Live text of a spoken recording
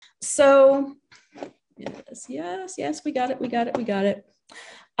So yes, we got it.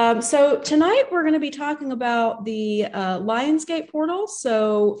 So tonight we're going to be talking about the Lionsgate portal.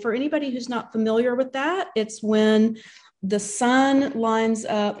 So for anybody who's not familiar with that, it's when the sun lines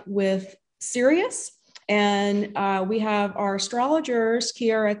up with Sirius. And we have our astrologers,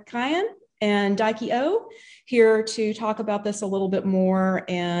 Kiara Kyan and Daiki O, here to talk about this a little bit more.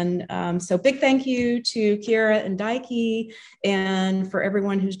 And so big thank you to Kiara and Daiki and for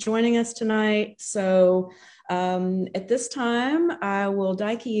everyone who's joining us tonight. So at this time, I will,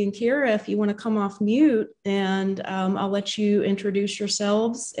 Daiki and Kiara, if you want to come off mute, and I'll let you introduce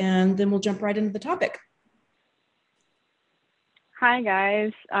yourselves, and then we'll jump right into the topic. Hi,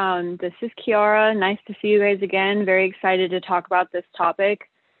 guys. This is Kiara. Nice to see you guys again. Very excited to talk about this topic.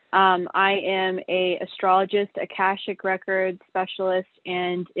 I am an astrologist, Akashic Records specialist,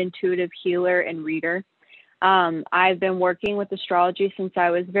 and intuitive healer and reader. I've been working with astrology since I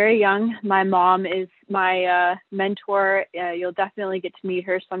was very young. My mom is my mentor. You'll definitely get to meet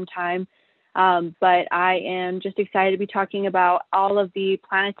her sometime. But I am just excited to be talking about all of the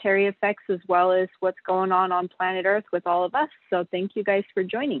planetary effects as well as what's going on planet Earth with all of us. So thank you guys for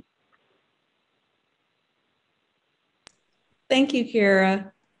joining. Thank you,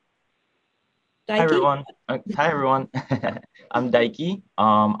 Kiara. Daiki? Hi everyone. I'm Daiki.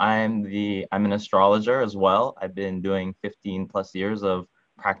 I'm an astrologer as well. I've been doing 15 plus years of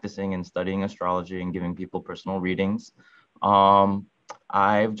practicing and studying astrology and giving people personal readings.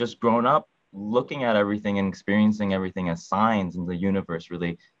 I've just grown up looking at everything and experiencing everything as signs, and the universe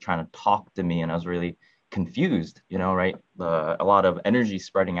really trying to talk to me, and I was really confused, right? A lot of energy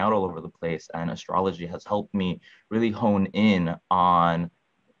spreading out all over the place, and astrology has helped me really hone in on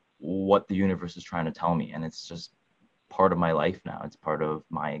what the universe is trying to tell me. And it's just part of my life now. It's part of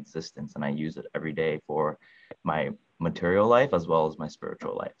my existence, and I use it every day for my material life as well as my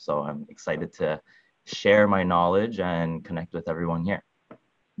spiritual life. So I'm excited to share my knowledge and connect with everyone here.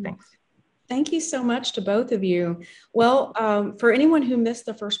 Thanks. Thank you so much to both of you. Well, for anyone who missed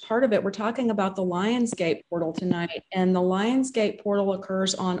the first part of it, we're talking about the Lionsgate portal tonight. And the Lionsgate portal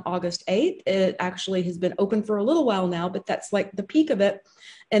occurs on August 8th. It actually has been open for a little while now, but that's like the peak of it.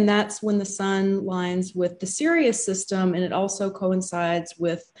 And that's when the sun lines with the Sirius system, and it also coincides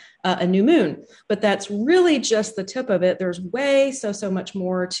with a new moon. But that's really just the tip of it. There's way so much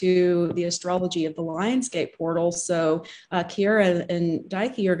more to the astrology of the Lionsgate portal. So Kiara and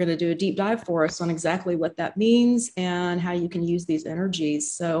Daiki are going to do a deep dive for us on exactly what that means and how you can use these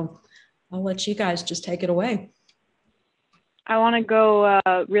energies. So I'll let you guys just take it away. I want to go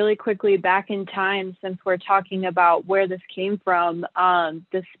really quickly back in time, since we're talking about where this came from.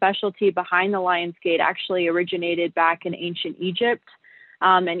 The specialty behind the Lionsgate actually originated back in ancient Egypt,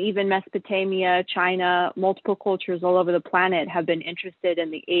 and even Mesopotamia, China. Multiple cultures all over the planet have been interested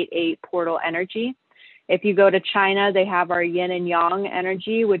in the 8-8 portal energy. If you go to China, they have our yin and yang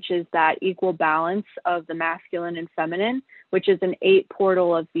energy, which is that equal balance of the masculine and feminine, which is an 8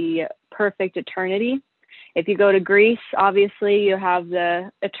 portal of the perfect eternity. If you go to Greece, obviously you have the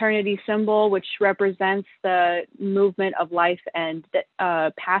eternity symbol, which represents the movement of life and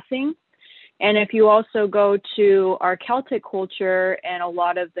passing. And if you also go to our Celtic culture and a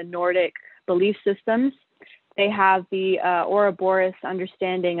lot of the Nordic belief systems, they have the Ouroboros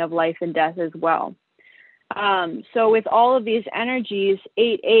understanding of life and death as well. So with all of these energies,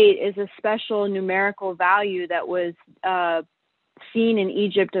 8-8 is a special numerical value that was seen in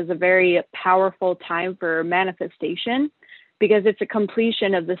Egypt as a very powerful time for manifestation, because it's a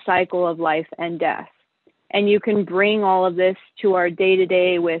completion of the cycle of life and death. And you can bring all of this to our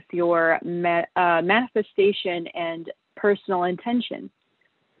day-to-day with your manifestation and personal intention.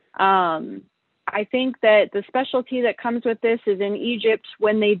 I think that the specialty that comes with this is in Egypt,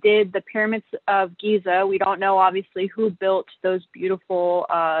 when they did the pyramids of Giza. We don't know obviously who built those beautiful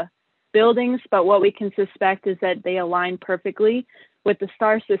buildings, but what we can suspect is that they align perfectly with the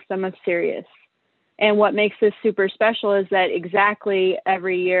star system of Sirius. And what makes this super special is that exactly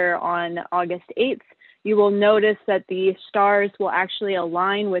every year on August 8th, you will notice that the stars will actually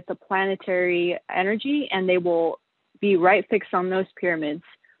align with the planetary energy, and they will be right fixed on those pyramids.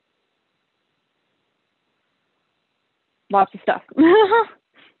 Lots of stuff.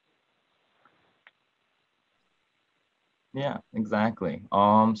 Yeah, exactly.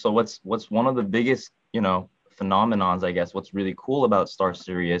 So what's one of the biggest, phenomenons, I guess, what's really cool about Star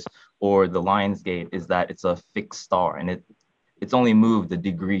Sirius or the Lionsgate is that it's a fixed star, and it's only moved a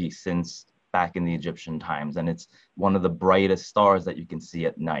degree since back in the Egyptian times, and it's one of the brightest stars that you can see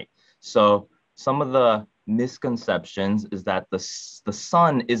at night. So some of the misconceptions is that the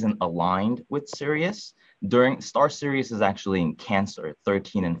sun isn't aligned with Sirius. during star Sirius is actually in Cancer at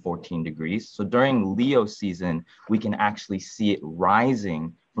 13 and 14 degrees. So during Leo season, we can actually see it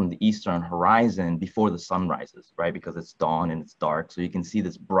rising from the eastern horizon before the sun rises, right? Because it's dawn and it's dark. So you can see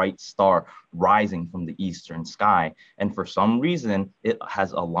this bright star rising from the eastern sky. And for some reason, it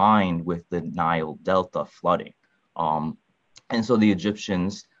has aligned with the Nile Delta flooding. And so the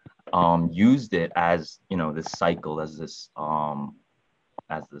Egyptians used it as, this cycle, as this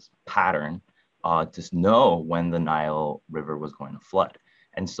pattern to know when the Nile River was going to flood.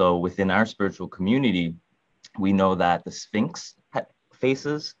 And so within our spiritual community, we know that the Sphinx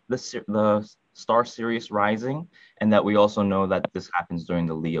faces the star Sirius rising, and that we also know that this happens during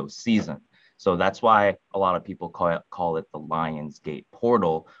the Leo season. So that's why a lot of people call it the Lion's Gate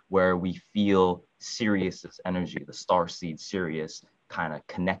portal, where we feel Sirius's energy, the star seed Sirius, kind of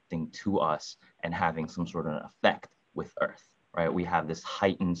connecting to us and having some sort of effect with Earth. Right, we have this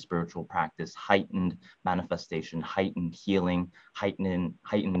heightened spiritual practice, heightened manifestation, heightened healing,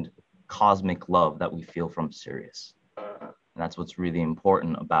 heightened cosmic love that we feel from Sirius. And that's what's really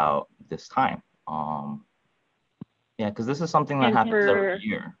important about this time. Because this is something that happens every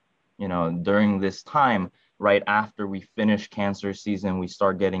year. During this time, right after we finish Cancer season, we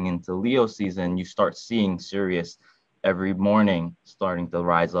start getting into Leo season. You start seeing Sirius every morning starting to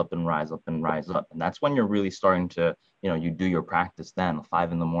rise up and rise up and rise up. And that's when you're really starting to, you do your practice then,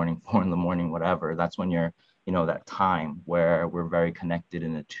 5 a.m, 4 a.m, whatever. That's when you're, that time where we're very connected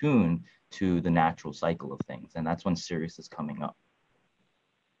and attuned to the natural cycle of things. And that's when Sirius is coming up.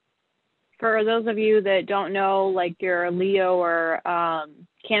 For those of you that don't know, like your Leo or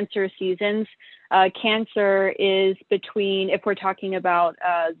Cancer seasons, Cancer is between, if we're talking about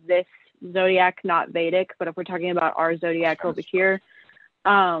this zodiac, not Vedic, but if we're talking about our zodiac over here,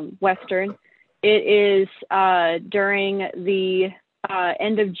 Western, it is during the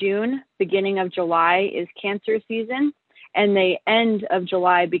end of June, beginning of July is Cancer season, and the end of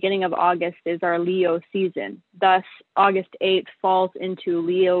July, beginning of August is our Leo season. Thus, August 8th falls into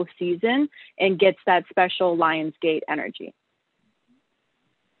Leo season and gets that special Lion's Gate energy.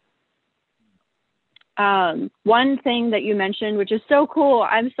 One thing that you mentioned, which is so cool,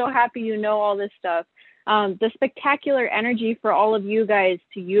 I'm so happy you know all this stuff. The spectacular energy for all of you guys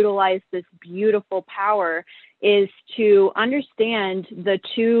to utilize this beautiful power is to understand the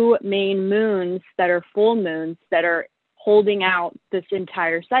 2 main moons that are full moons that are holding out this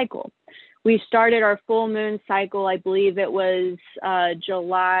entire cycle. We started our full moon cycle, I believe it was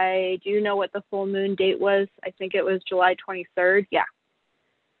July. Do you know what the full moon date was? I think it was July 23rd. Yeah.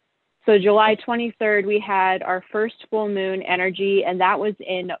 So July 23rd, we had our first full moon energy, and that was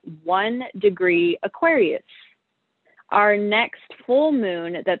in 1 degree Aquarius. Our next full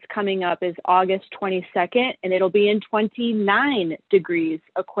moon that's coming up is August 22nd, and it'll be in 29 degrees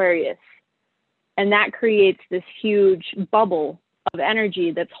Aquarius. And that creates this huge bubble of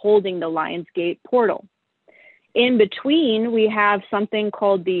energy that's holding the Lion's Gate portal. In between, we have something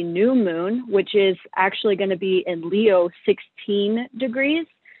called the new moon, which is actually going to be in Leo 16 degrees.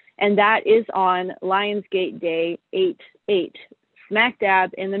 And that is on Lion's Gate Day 8/8, smack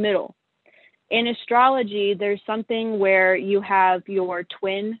dab in the middle. In astrology, there's something where you have your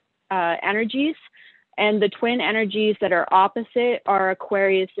twin energies, and the twin energies that are opposite are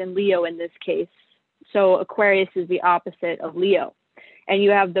Aquarius and Leo in this case. So Aquarius is the opposite of Leo. And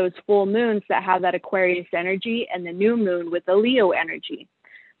you have those full moons that have that Aquarius energy and the new moon with the Leo energy.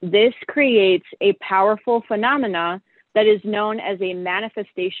 This creates a powerful phenomena that is known as a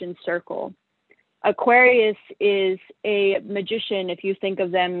manifestation circle. Aquarius is a magician, if you think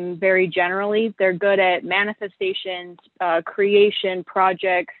of them very generally. They're good at manifestations, creation,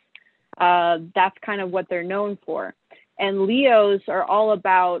 projects. That's kind of what they're known for. And Leos are all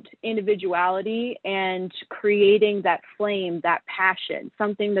about individuality and creating that flame, that passion,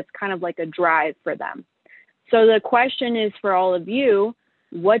 something that's kind of like a drive for them. So the question is for all of you,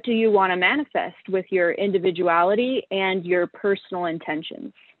 what do you want to manifest with your individuality and your personal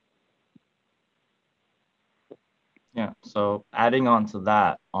intentions? Yeah, so adding on to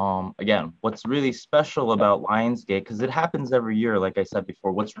that, again, what's really special about Lionsgate, because it happens every year, like I said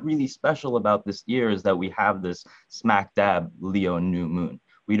before, what's really special about this year is that we have this smack dab Leo new moon.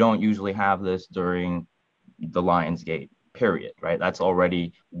 We don't usually have this during the Lionsgate period, right? That's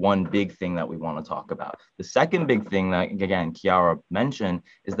already one big thing that we want to talk about. The second big thing that, again, Kiara mentioned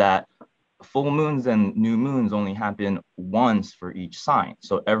is that full moons and new moons only happen once for each sign.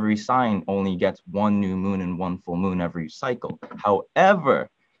 So every sign only gets one new moon and one full moon every cycle. However,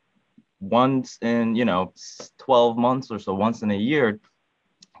 once in, 12 months or so, once in a year,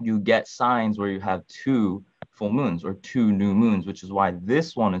 you get signs where you have 2 full moons or 2 new moons, which is why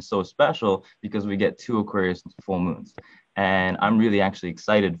this one is so special, because we get 2 Aquarius full moons. And I'm really actually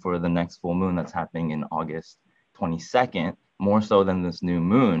excited for the next full moon that's happening in August 22nd, more so than this new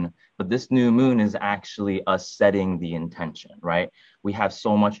moon. But this new moon is actually us setting the intention, right? We have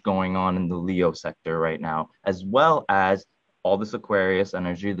so much going on in the Leo sector right now, as well as all this Aquarius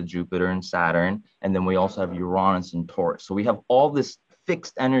energy, the Jupiter and Saturn. And then we also have Uranus and Taurus. So we have all this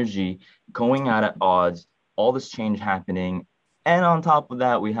fixed energy going out at odds, all this change happening. And on top of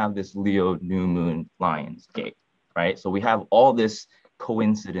that, we have this Leo new moon Lions gate, right? So we have all this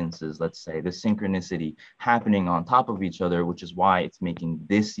coincidences, let's say, the synchronicity happening on top of each other, which is why it's making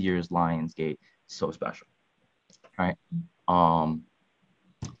this year's Lionsgate so special, right?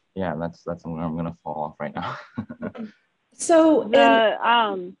 Yeah, that's where I'm gonna fall off right now. So Go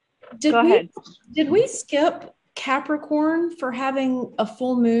did we skip Capricorn for having a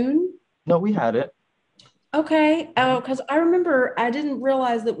full moon? No, we had it. Okay. Oh, because I remember I didn't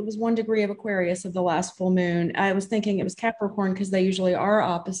realize that it was 1 degree of Aquarius of the last full moon. I was thinking it was Capricorn because they usually are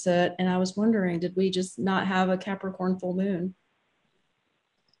opposite. And I was wondering, did we just not have a Capricorn full moon?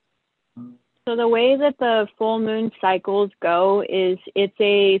 So the way that the full moon cycles go is it's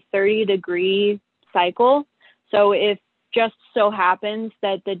a 30-degree cycle. So if just so happens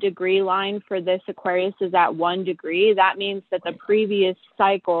that the degree line for this Aquarius is at 1 degree, that means that the previous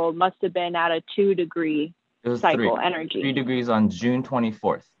cycle must have been at a 2-degree cycle energy. 3 degrees on June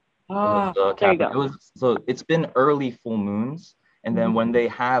 24th. There you go. So it's been early full moons. And then when they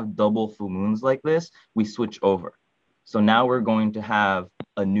have double full moons like this, we switch over. So now we're going to have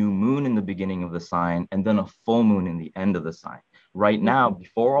a new moon in the beginning of the sign and then a full moon in the end of the sign. Right now,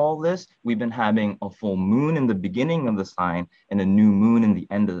 before all this, we've been having a full moon in the beginning of the sign and a new moon in the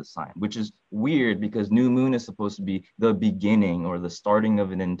end of the sign, which is weird because new moon is supposed to be the beginning or the starting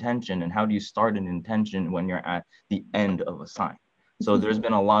of an intention. And how do you start an intention when you're at the end of a sign? So there's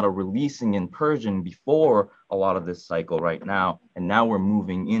been a lot of releasing in Persian before a lot of this cycle right now. And now we're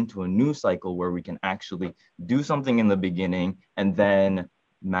moving into a new cycle where we can actually do something in the beginning and then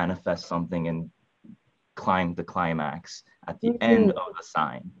manifest something and climb the climax at the end of the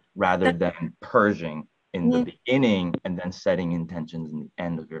sign, rather than purging in the beginning and then setting intentions in the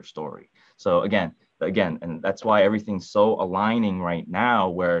end of your story. So again, and that's why everything's so aligning right now,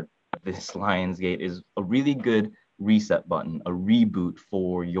 where this Lionsgate is a really good reset button, a reboot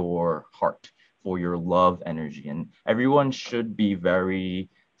for your heart, for your love energy. And everyone should be very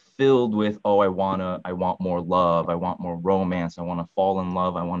filled with, oh, I want more love, I want more romance, I want to fall in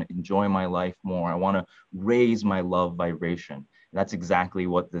love, I want to enjoy my life more, I want to raise my love vibration. And that's exactly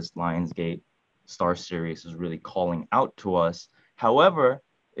what this Lionsgate Star Series is really calling out to us. However,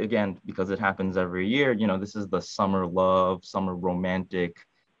 again, because it happens every year, this is the summer love, summer romantic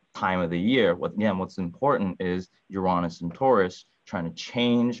time of the year. What's important is Uranus and Taurus trying to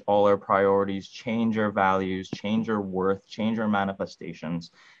change all our priorities, change our values, change our worth, change our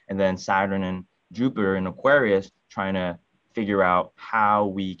manifestations. And then Saturn and Jupiter in Aquarius trying to figure out how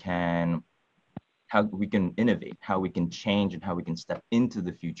we can innovate, how we can change, and how we can step into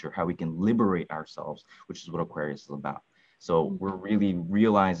the future, how we can liberate ourselves, which is what Aquarius is about. So we're really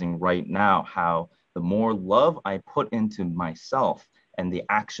realizing right now how the more love I put into myself and the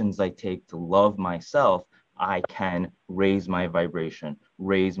actions I take to love myself, I can raise my vibration,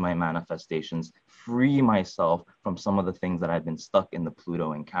 raise my manifestations, free myself from some of the things that I've been stuck in the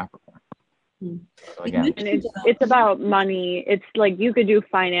Pluto and Capricorn. So again, and it's about money. It's like you could do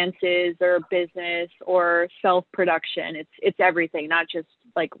finances or business or self-production. It's everything, not just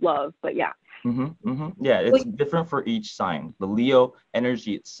like love, but yeah. Yeah, it's different for each sign. The Leo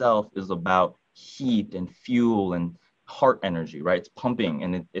energy itself is about heat and fuel and heart energy, right? It's pumping,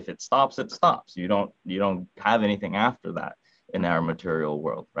 and if it stops, it stops. You don't have anything after that in our material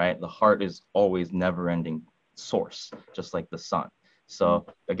world, right? The heart is always never-ending source, just like the sun. So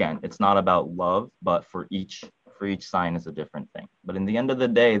again, it's not about love, but for each sign is a different thing. But in the end of the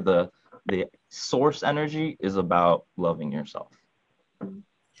day, the source energy is about loving yourself.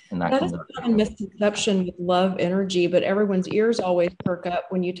 And that is a misconception with love energy, but everyone's ears always perk up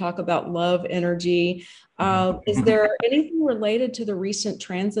when you talk about love energy. Is there anything related to the recent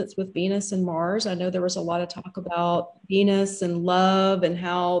transits with Venus and Mars? I know there was a lot of talk about Venus and love and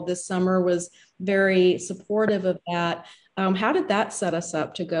how this summer was very supportive of that. How did that set us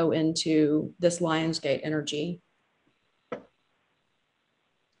up to go into this Lionsgate energy?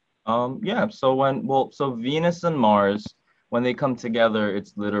 So Venus and Mars, when they come together,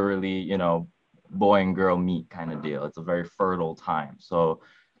 it's literally, boy and girl meet kind of deal. It's a very fertile time. So,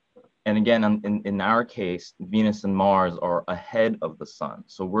 and again, in our case, Venus and Mars are ahead of the sun.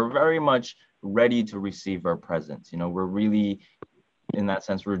 So we're very much ready to receive our presents. You know, we're really, in that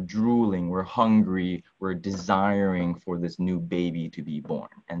sense, we're drooling, we're hungry, we're desiring for this new baby to be born.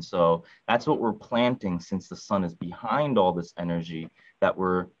 And so that's what we're planting, since the sun is behind all this energy, that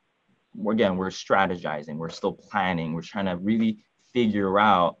we're strategizing, we're still planning, we're trying to really figure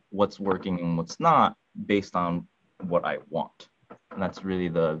out what's working and what's not based on what I want. And that's really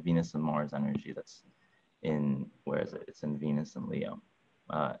the Venus and Mars energy that's in, where is it? It's in Venus and Leo.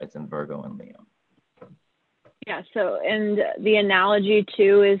 It's in Virgo and Leo. Yeah, so, and the analogy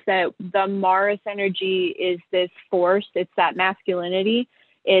too is that the Mars energy is this force, it's that masculinity.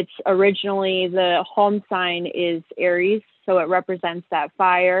 It's originally, the home sign is Aries, so it represents that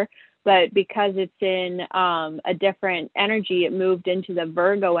fire. But because it's in a different energy, it moved into the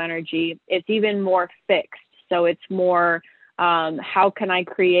Virgo energy. It's even more fixed. So it's more, how can I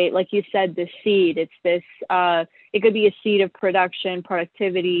create, like you said, the seed. It's this, it could be a seed of production,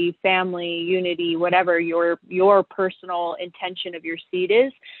 productivity, family, unity, whatever your personal intention of your seed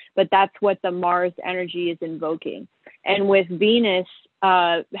is. But that's what the Mars energy is invoking. And with Venus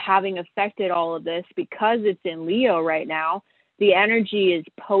having affected all of this, because it's in Leo right now, the energy is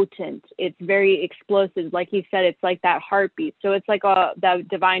potent. It's very explosive. Like you said, it's like that heartbeat. So it's like the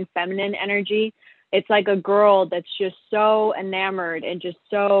divine feminine energy. It's like a girl that's just so enamored and just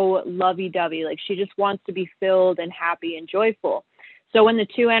so lovey-dovey. Like she just wants to be filled and happy and joyful. So when the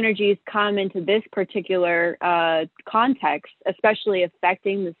two energies come into this particular context, especially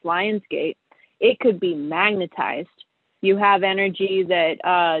affecting this Lionsgate, it could be magnetized. You have energy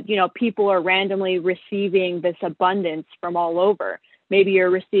that, people are randomly receiving this abundance from all over. Maybe you're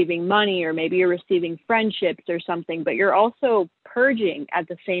receiving money, or maybe you're receiving friendships or something, but you're also purging at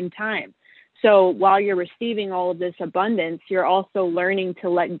the same time. So while you're receiving all of this abundance, you're also learning to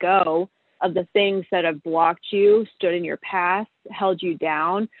let go of the things that have blocked you, stood in your path, held you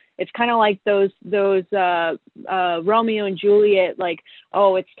down. It's kind of like those Romeo and Juliet, like,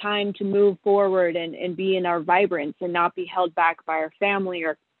 oh, it's time to move forward and be in our vibrance and not be held back by our family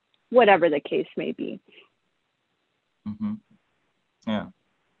or whatever the case may be. Mm-hmm.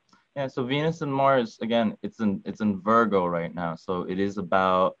 Yeah. So Venus and Mars, again, it's in Virgo right now. So it is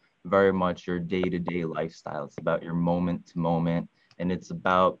about very much your day-to-day lifestyle. It's about your moment to moment, and it's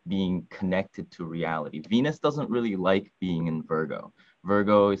about being connected to reality. Venus doesn't really like being in Virgo.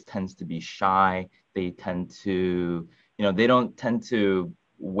 Virgo tends to be shy. They tend to, they don't tend to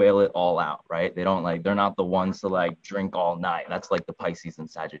wail it all out, right? They're not the ones to like drink all night. That's like the Pisces and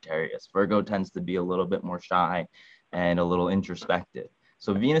Sagittarius. Virgo tends to be a little bit more shy and a little introspective.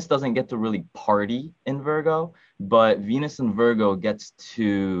 So Venus doesn't get to really party in Virgo, but Venus in Virgo gets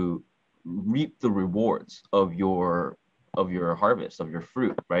to reap the rewards of your harvest, of your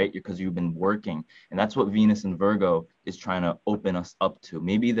fruit, right? Because you've been working. And that's what Venus in Virgo is trying to open us up to.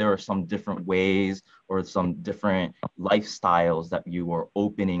 Maybe there are some different ways or some different lifestyles that you are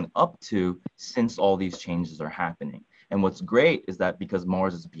opening up to since all these changes are happening. And what's great is that because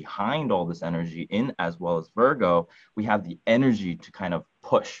Mars is behind all this energy in as well as Virgo, we have the energy to kind of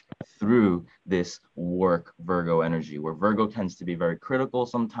push through this work Virgo energy, where Virgo tends to be very critical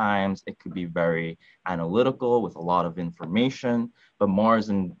sometimes. It could be very analytical with a lot of information, but Mars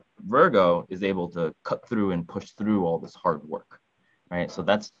in Virgo is able to cut through and push through all this hard work, right? So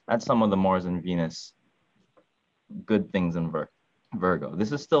that's some of the Mars and Venus good things in Virgo.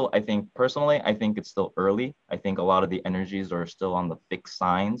 This is still, I think, personally, I think it's still early. I think a lot of the energies are still on the fixed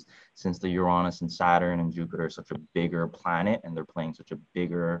signs, since the Uranus and Saturn and Jupiter are such a bigger planet and they're playing such a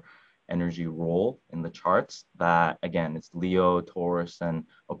bigger energy role in the charts, that again, it's Leo, Taurus, and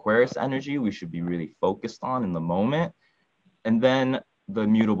Aquarius energy we should be really focused on in the moment. And then the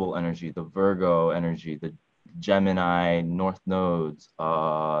mutable energy, the Virgo energy, the Gemini, North nodes,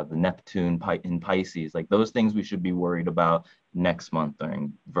 the Neptune in Pisces, like those things we should be worried about next month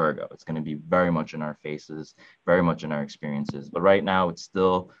during Virgo. It's going to be very much in our faces, very much in our experiences. But right now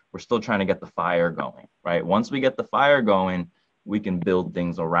we're still trying to get the fire going, right? Once we get the fire going, we can build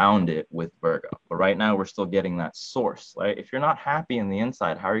things around it with Virgo. But right now we're still getting that source, right? If you're not happy in the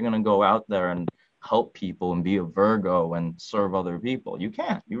inside, how are you going to go out there and help people and be a Virgo and serve other people? You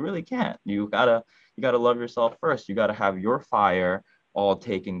can't. You really can't. You gotta love yourself first. You gotta have your fire all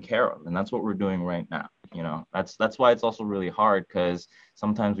taken care of, and that's what we're doing right now. That's why it's also really hard, because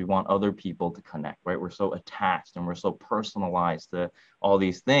sometimes we want other people to connect, right? We're so attached and we're so personalized to all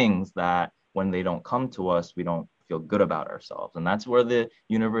these things that when they don't come to us, we don't feel good about ourselves. And that's where the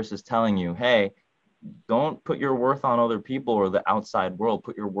universe is telling you, hey, don't put your worth on other people or the outside world.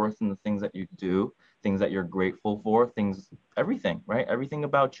 Put your worth in the things that you do, things that you're grateful for, everything, right? Everything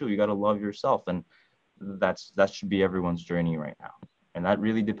about you. You got to love yourself. And that should be everyone's journey right now. And that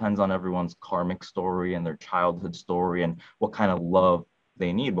really depends on everyone's karmic story and their childhood story and what kind of love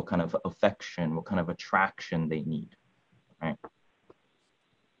they need, what kind of affection, what kind of attraction they need, right?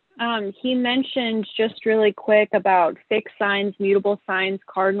 He mentioned just really quick about fixed signs, mutable signs,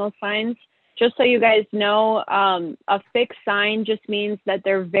 cardinal signs. Just so you guys know, a fixed sign just means that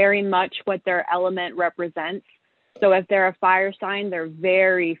they're very much what their element represents. So if they're a fire sign, they're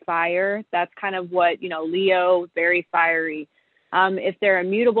very fire. That's kind of what, Leo, very fiery. If they're a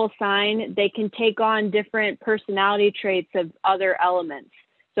mutable sign, they can take on different personality traits of other elements.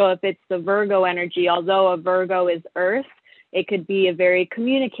 So if it's the Virgo energy, although a Virgo is earth, it could be a very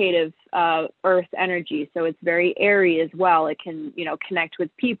communicative earth energy. So it's very airy as well. It can, connect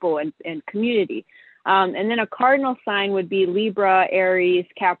with people and community. And then a cardinal sign would be Libra, Aries,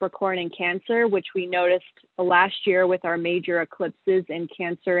 Capricorn, and Cancer, which we noticed last year with our major eclipses in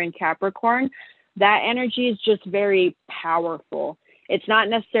Cancer and Capricorn. That energy is just very powerful. It's not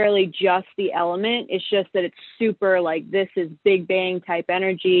necessarily just the element. It's just that it's super like this is big bang type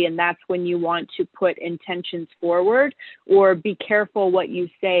energy. And that's when you want to put intentions forward or be careful what you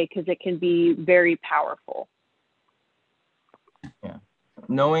say because it can be very powerful. Yeah.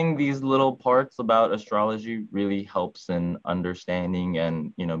 Knowing these little parts about astrology really helps in understanding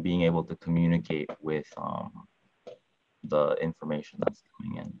and, being able to communicate with the information that's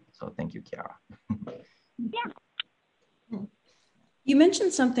coming in. So thank you, Kiara. Yeah. You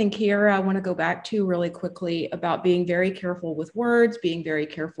mentioned something, Kiara, I want to go back to really quickly about being very careful with words, being very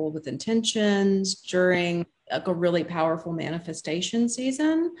careful with intentions during a really powerful manifestation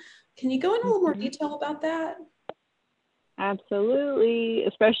season. Can you go in a little more detail about that? Absolutely,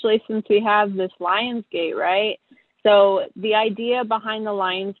 especially since we have this Lionsgate, right? So the idea behind the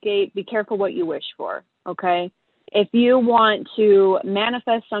Lionsgate, be careful what you wish for, okay? If you want to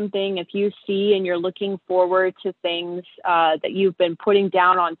manifest something, if you see and you're looking forward to things that you've been putting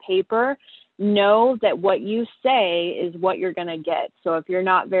down on paper, know that what you say is what you're going to get. So if you're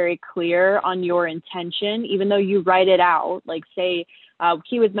not very clear on your intention, even though you write it out, like say,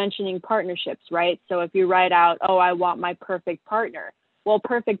 he was mentioning partnerships, right? So if you write out, oh, I want my perfect partner. Well,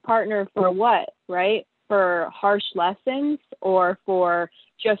 perfect partner for what, right? For harsh lessons or for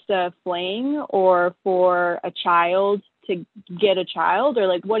just a fling or for a child to get a child, or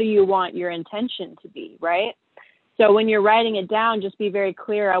like, what do you want your intention to be, right? So when you're writing it down, just be very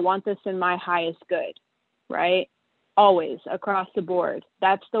clear. I want this in my highest good, right? Always across the board.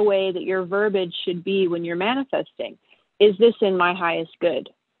 That's the way that your verbiage should be when you're manifesting. Is this in my highest good?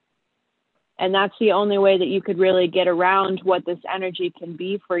 And that's the only way that you could really get around what this energy can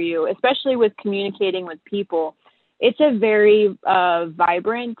be for you, especially with communicating with people. It's a very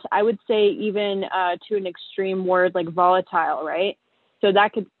vibrant, I would say even to an extreme word like volatile, right? So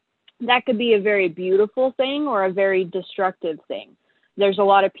that could be a very beautiful thing or a very destructive thing. There's a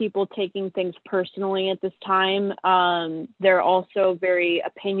lot of people taking things personally at this time. They're also very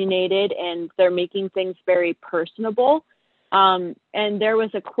opinionated and they're making things very personable. And there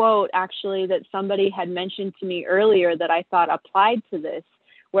was a quote actually that somebody had mentioned to me earlier that I thought applied to this,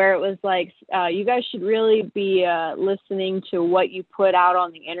 where it was like, you guys should really be listening to what you put out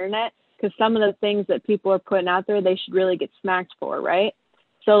on the internet, because some of the things that people are putting out there, they should really get smacked for, right?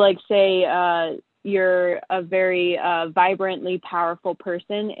 So like say you're a very vibrantly powerful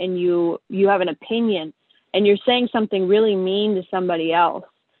person and you have an opinion and you're saying something really mean to somebody else.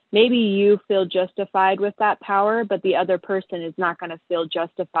 Maybe you feel justified with that power, but the other person is not going to feel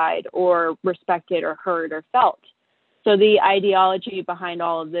justified or respected or heard or felt. So the ideology behind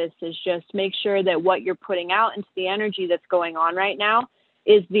all of this is just make sure that what you're putting out into the energy that's going on right now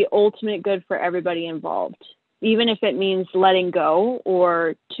is the ultimate good for everybody involved, even if it means letting go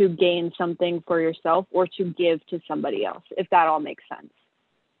or to gain something for yourself or to give to somebody else, if that all makes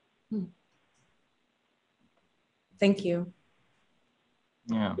sense. Thank you.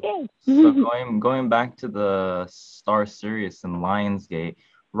 Yeah. So going back to the star Sirius and Lionsgate,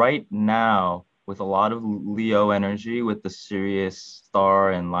 right now, with a lot of Leo energy, with the Sirius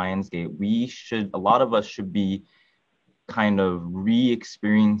star and Lionsgate, a lot of us should be kind of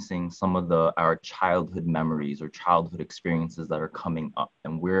re-experiencing some of our childhood memories or childhood experiences that are coming up.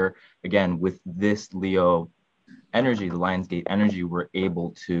 And we're, again, with this Leo energy, the Lionsgate energy, we're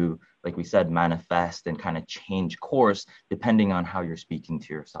able to, like we said, manifest and kind of change course depending on how you're speaking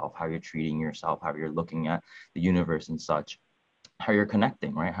to yourself, how you're treating yourself, how you're looking at the universe and such, how you're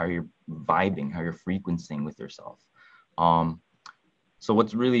connecting, right? How you're vibing, how you're frequencing with yourself. So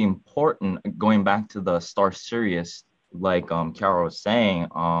what's really important, going back to the star Sirius, like Kiara was saying,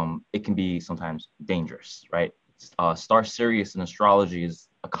 it can be sometimes dangerous, right? Star Sirius in astrology is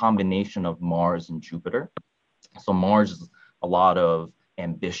a combination of Mars and Jupiter. So Mars is a lot of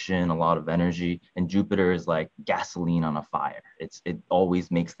ambition, a lot of energy, and Jupiter is like gasoline on a fire. It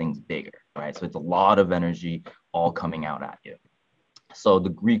always makes things bigger, right? So it's a lot of energy all coming out at you. So the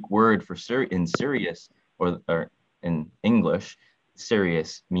Greek word for in Sirius, or in English,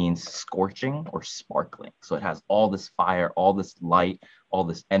 Sirius means scorching or sparkling. So it has all this fire, all this light, all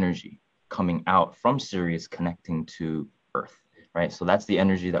this energy coming out from Sirius connecting to Earth, right? So that's the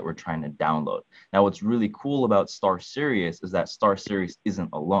energy that we're trying to download. Now, what's really cool about star Sirius is that star Sirius isn't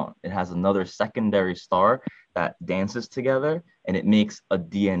alone. It has another secondary star that dances together, and it makes a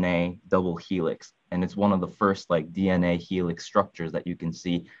DNA double helix. And it's one of the first like DNA helix structures that you can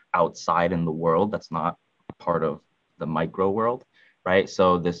see outside in the world that's not part of the micro world, right?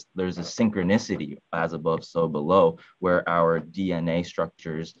 So there's a synchronicity, as above, so below, where our DNA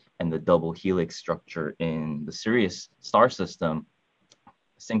structures and the double helix structure in the Sirius star system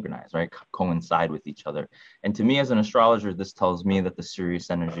synchronize, right? Coincide with each other. And to me, as an astrologer, this tells me that the Sirius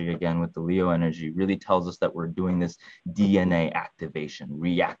energy, again, with the Leo energy, really tells us that we're doing this DNA activation,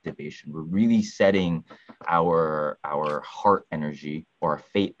 reactivation. We're really setting our heart energy or our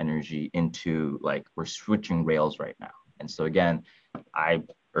fate energy into, like, we're switching rails right now. And so again, I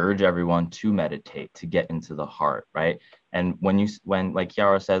urge everyone to meditate, to get into the heart, right? And when like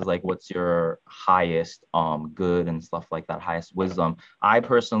Kiara says, like, what's your highest good and stuff like that, highest wisdom, I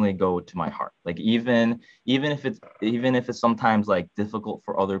personally go to my heart. Like, even if it's sometimes like difficult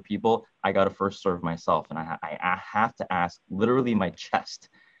for other people, I gotta first serve myself, and I have to ask literally my chest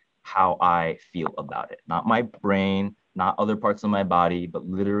how I feel about it, not my brain, not other parts of my body, but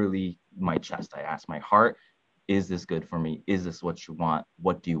literally my chest. I ask my heart, is this good for me? Is this what you want?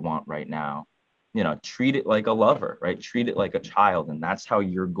 What do you want right now? You know, treat it like a lover, right? Treat it like a child. And that's how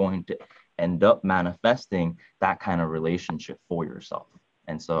you're going to end up manifesting that kind of relationship for yourself.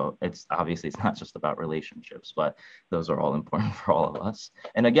 And so it's not just about relationships, but those are all important for all of us.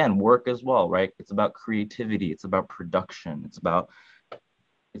 And again, work as well, right? It's about creativity. It's about production. It's about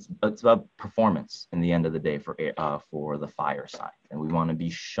performance in the end of the day for the fire sign. And we want to be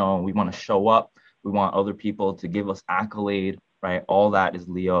shown, we want to show up. We want other people to give us accolade, right? All that is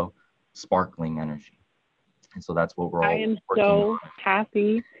Leo sparkling energy. And so that's what we're all working on.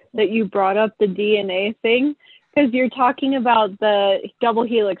 Happy that you brought up the DNA thing, because you're talking about the double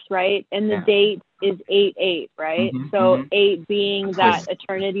helix, right? And the date is 8-8, right? Mm-hmm, so 8 being that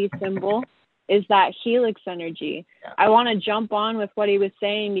eternity symbol is that helix energy. Yeah. I want to jump on with what he was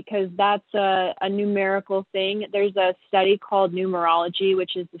saying, because that's a numerical thing. There's a study called numerology,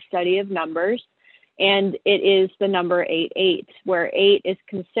 which is the study of numbers. And it is the number 8-8, where 8 is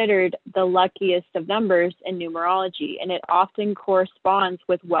considered the luckiest of numbers in numerology, and it often corresponds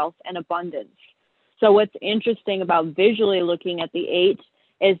with wealth and abundance. So what's interesting about visually looking at the 8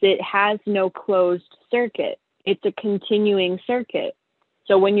 is it has no closed circuit. It's a continuing circuit.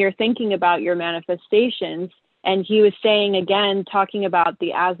 So when you're thinking about your manifestations, and he was saying, again, talking about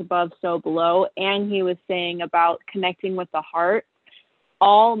the as above, so below, and he was saying about connecting with the heart,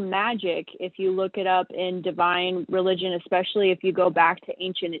 all magic, if you look it up in divine religion, especially if you go back to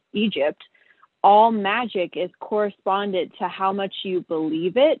ancient Egypt, all magic is corresponded to how much you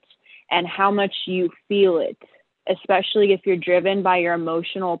believe it and how much you feel it, especially if you're driven by your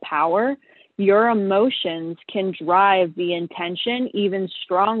emotional power. Your emotions can drive the intention even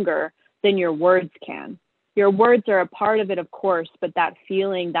stronger than your words can. Your words are a part of it, of course, but that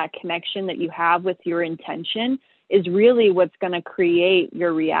feeling, that connection that you have with your intention is really what's going to create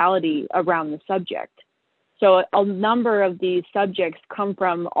your reality around the subject. So a number of these subjects come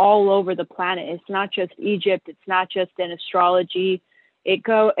from all over the planet. It's not just Egypt. It's not just in astrology. It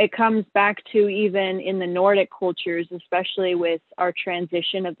comes back to even in the Nordic cultures, especially with our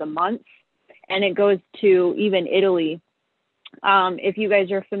transition of the months. And it goes to even Italy. If you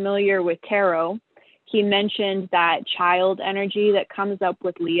guys are familiar with tarot, he mentioned that child energy that comes up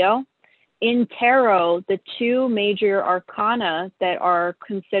with Leo. In tarot, the two major arcana that are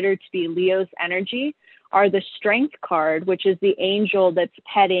considered to be Leo's energy are the Strength card, which is the angel that's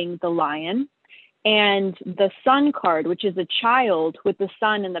petting the lion, and the Sun card, which is a child with the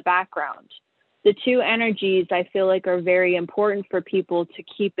sun in the background. The two energies I feel like are very important for people to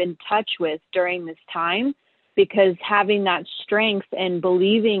keep in touch with during this time, because having that strength and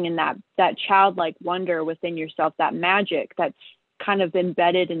believing in that childlike wonder within yourself, that magic that's kind of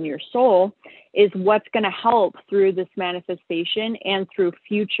embedded in your soul, is what's going to help through this manifestation and through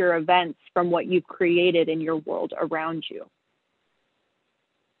future events from what you've created in your world around you.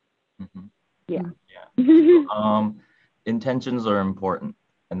 Mm-hmm. Yeah. Intentions are important,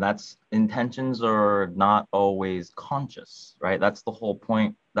 and intentions are not always conscious, right? That's the whole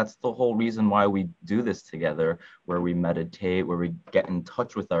point That's the whole reason why we do this together, where we meditate, where we get in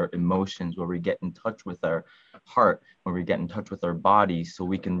touch with our emotions, where we get in touch with our heart, where we get in touch with our body, so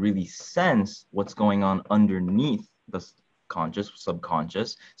we can really sense what's going on underneath the conscious,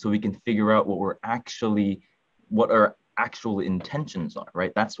 subconscious, so we can figure out what our actual intentions are,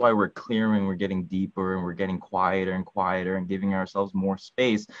 right? That's why we're clearing, we're getting deeper, and we're getting quieter and quieter and giving ourselves more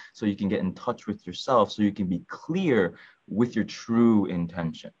space, so you can get in touch with yourself, so you can be clear with your true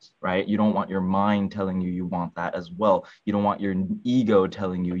intentions, right? You don't want your mind telling you want that as well. You don't want your ego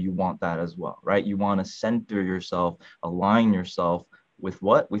telling you want that as well, right? You want to center yourself, align yourself with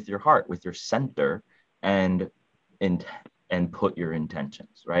what? With your heart, with your center, and and put your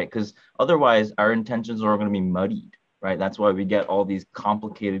intentions, right? Because otherwise our intentions are going to be muddied, right? That's why we get all these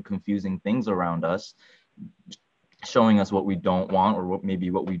complicated, confusing things around us, showing us what we don't want, or what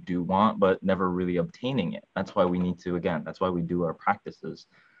we do want, but never really obtaining it. That's why we need to, again, that's why we do our practices,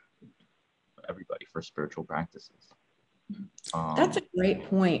 everybody, for spiritual practices. That's a great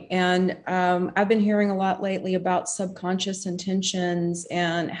point. And I've been hearing a lot lately about subconscious intentions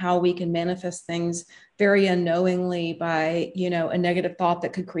and how we can manifest things very unknowingly by, a negative thought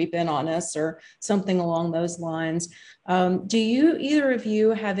that could creep in on us or something along those lines. Do either of you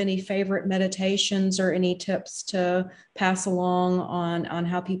have any favorite meditations or any tips to pass along on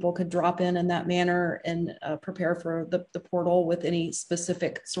how people could drop in that manner and prepare for the portal with any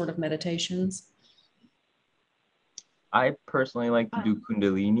specific sort of meditations? I personally like to do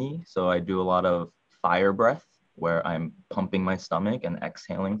Kundalini. So I do a lot of fire breath where I'm pumping my stomach and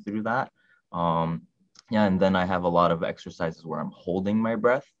exhaling through that. Yeah, and then I have a lot of exercises where I'm holding my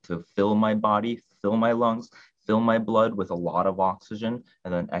breath to fill my body, fill my lungs, fill my blood with a lot of oxygen,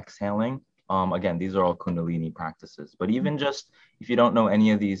 and then exhaling. Again, these are all Kundalini practices. But even just if you don't know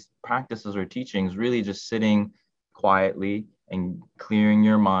any of these practices or teachings, really just sitting quietly and clearing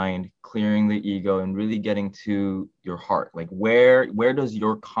your mind, clearing the ego, and really getting to your heart. Like where does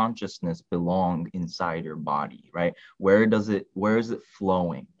your consciousness belong inside your body, right? Where is it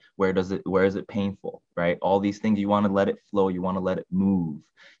flowing? Where is it painful, right? All these things, you want to let it flow, you want to let it move,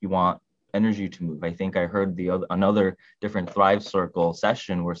 you want energy to move. I think I heard another different Thrive Circle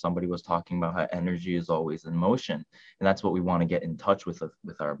session where somebody was talking about how energy is always in motion, and that's what we want to get in touch with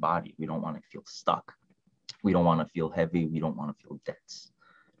our body. We don't want to feel stuck. We don't want to feel heavy. We don't want to feel dense,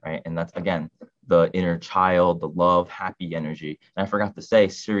 right? And that's, again, the inner child, the love, happy energy. And I forgot to say,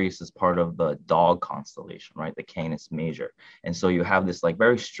 Sirius is part of the dog constellation, right? The Canis Major. And so you have this like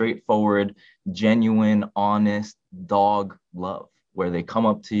very straightforward, genuine, honest dog love, where they come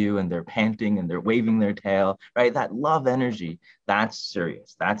up to you and they're panting and they're waving their tail, right? That love energy, that's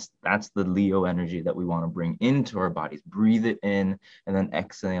Sirius. That's the Leo energy that we want to bring into our bodies. Breathe it in and then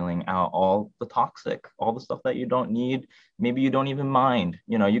exhaling out all the toxic, all the stuff that you don't need. Maybe you don't even mind.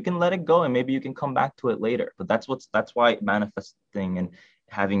 You can let it go and maybe you can come back to it later. But that's why manifesting and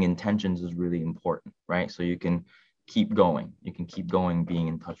having intentions is really important, right? So you can keep going. You can keep going, being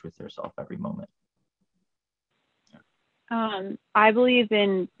in touch with yourself every moment. I believe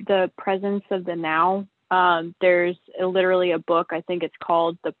in the presence of the now. There's literally a book, I think it's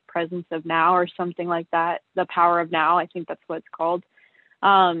called The Presence of Now or something like that. The Power of Now, I think that's what it's called.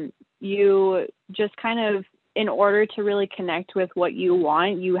 You just kind of, in order to really connect with what you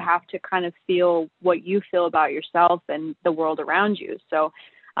want, you have to kind of feel what you feel about yourself and the world around you. So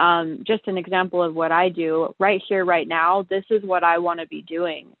just an example of what I do right here, right now, this is what I want to be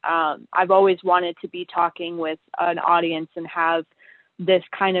doing. I've always wanted to be talking with an audience and have this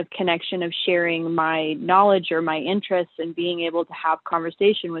kind of connection of sharing my knowledge or my interests and being able to have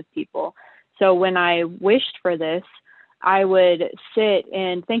conversation with people. So when I wished for this, I would sit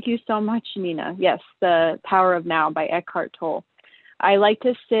and thank you so much, Nina. Yes, The Power of Now by Eckhart Tolle. I like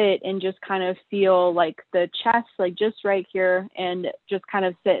to sit and just kind of feel like the chest, like just right here, and just kind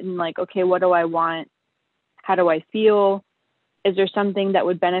of sit and like, okay, what do I want? How do I feel? Is there something that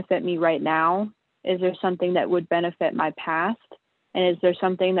would benefit me right now? Is there something that would benefit my past? And is there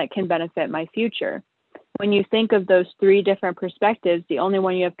something that can benefit my future? When you think of those three different perspectives, the only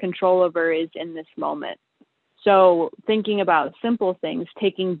one you have control over is in this moment. So thinking about simple things,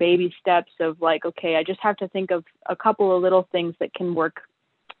 taking baby steps of like, okay, I just have to think of a couple of little things that can work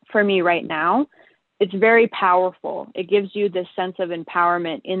for me right now. It's very powerful. It gives you this sense of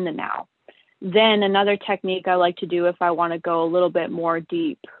empowerment in the now. Then another technique I like to do if I want to go a little bit more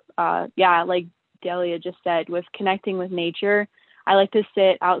deep, like Delia just said, with connecting with nature, I like to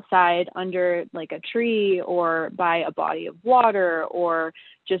sit outside under like a tree or by a body of water or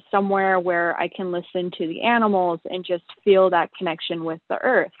just somewhere where I can listen to the animals and just feel that connection with the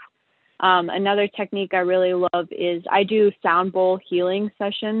earth. Another technique I really love is I do sound bowl healing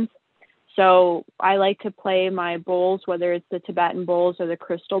sessions. So I like to play my bowls, whether it's the Tibetan bowls or the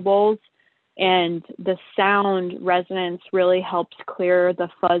crystal bowls, and the sound resonance really helps clear the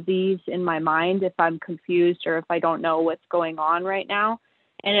fuzzies in my mind if I'm confused or if I don't know what's going on right now.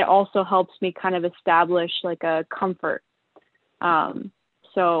 And it also helps me kind of establish like a comfort.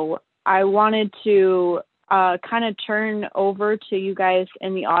 So I wanted to kind of turn over to you guys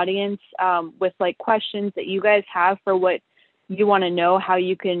in the audience with like questions that you guys have for what you want to know, how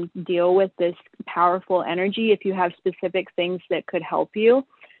you can deal with this powerful energy if you have specific things that could help you.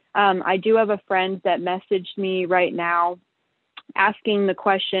 I do have a friend that messaged me right now asking the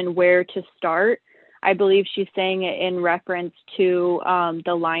question where to start. I believe she's saying it in reference to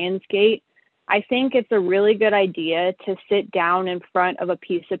the Lion's Gate. I think it's a really good idea to sit down in front of a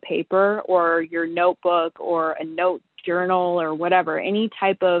piece of paper or your notebook or a note journal or whatever, any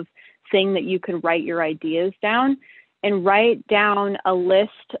type of thing that you can write your ideas down, and write down a list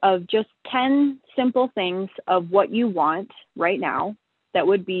of just 10 simple things of what you want right now. That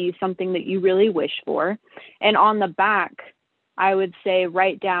would be something that you really wish for. And on the back, I would say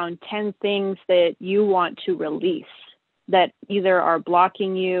write down 10 things that you want to release that either are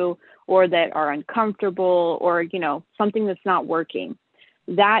blocking you or that are uncomfortable or, you know, something that's not working.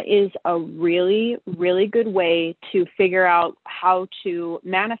 That is a really, really good way to figure out how to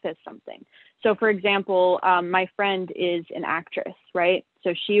manifest something. So for example, my friend is an actress, right?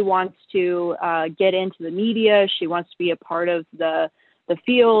 So she wants to get into the media. She wants to be a part of the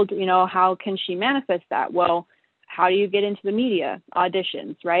field. You know, how can she manifest that? Well, how do you get into the media?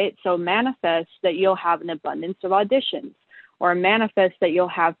 Auditions, right? So manifest that you'll have an abundance of auditions, or manifest that you'll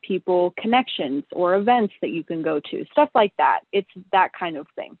have people connections or events that you can go to, stuff like that. It's that kind of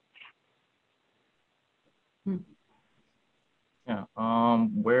thing. Yeah,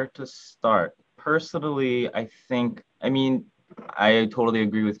 where to start? Personally, I totally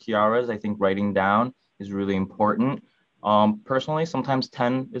agree with Kiara's. I think writing down is really important. Personally, sometimes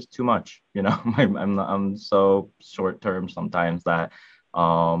 10 is too much. You know, I'm so short term sometimes that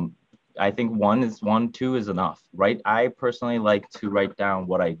I think two is enough, right? I personally like to write down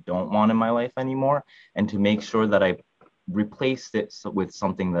what I don't want in my life anymore and to make sure that I replace it with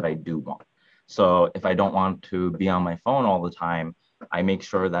something that I do want. So if I don't want to be on my phone all the time, I make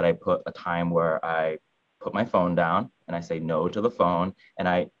sure that I put a time where I put my phone down and I say no to the phone and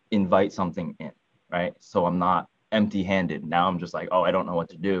I invite something in, right? So I'm not empty-handed. Now I'm just like, oh, I don't know what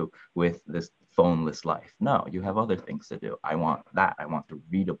to do with this phoneless life. No, you have other things to do. I want that. I want to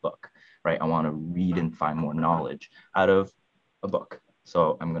read a book, right? I want to read and find more knowledge out of a book.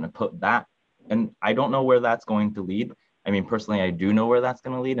 So I'm going to put that, and I don't know where that's going to lead. I mean, personally, I do know where that's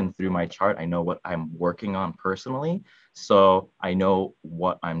going to lead. And through my chart, I know what I'm working on personally. So I know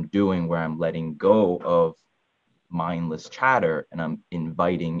what I'm doing, where I'm letting go of mindless chatter and I'm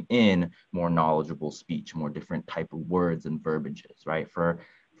inviting in more knowledgeable speech, more different type of words and verbiages, right? For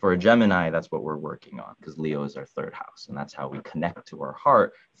a Gemini, that's what we're working on, because Leo is our third house. And that's how we connect to our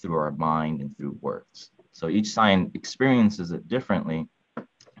heart through our mind and through words. So each sign experiences it differently.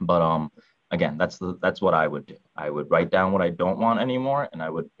 But again, that's what I would do. I would write down what I don't want anymore, and I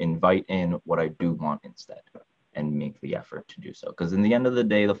would invite in what I do want instead and make the effort to do so. Because in the end of the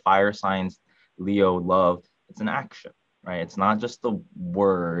day, the fire signs, Leo, love, it's an action, right? It's not just the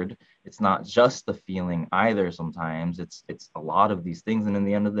word. It's not just the feeling either. Sometimes it's a lot of these things. And in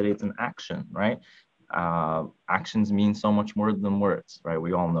the end of the day, it's an action, right? Actions mean so much more than words, right?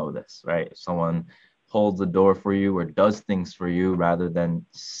 We all know this, right? If someone holds the door for you or does things for you rather than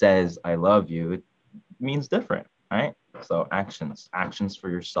says, I love you, it means different, right? So actions for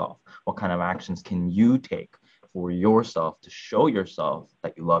yourself. What kind of actions can you take for yourself to show yourself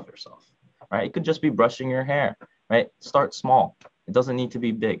that you love yourself, right? It could just be brushing your hair, right? Start small. It doesn't need to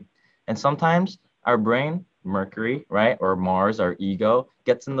be big. And sometimes our brain, Mercury, right, or Mars, our ego,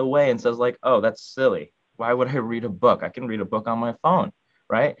 gets in the way and says like, oh, that's silly. Why would I read a book? I can read a book on my phone,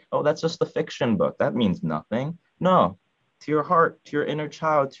 right? Oh, that's just a fiction book. That means nothing. No, to your heart, to your inner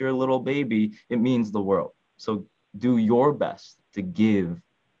child, to your little baby, it means the world. So do your best to give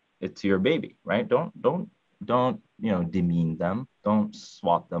it to your baby, right? Don't demean them. Don't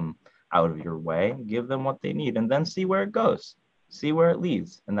swat them out of your way. Give them what they need, and then see where it goes. See where it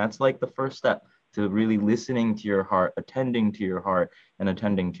leads. And that's like the first step to really listening to your heart, attending to your heart, and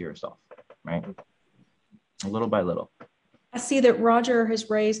attending to yourself, right? Little by little. I see that Roger has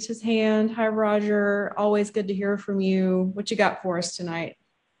raised his hand. Hi, Roger. Always good to hear from you. What you got for us tonight?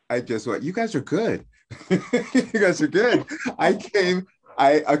 You guys are good. You guys are good. I came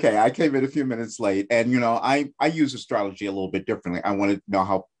in a few minutes late, and I use astrology a little bit differently. I want to know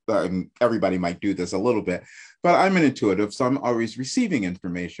how everybody might do this a little bit, but I'm an intuitive, so I'm always receiving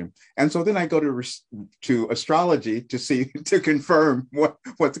information. And so then I go to astrology to see, to confirm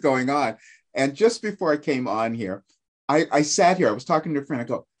what's going on. And just before I came on here, I sat here, I was talking to a friend, I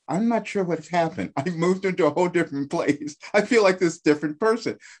go, I'm not sure what's happened. I've moved into a whole different place. I feel like this different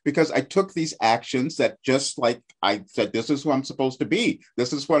person because I took these actions that, just like I said, this is who I'm supposed to be.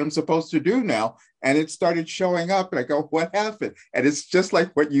 This is what I'm supposed to do now. And it started showing up and I go, what happened? And it's just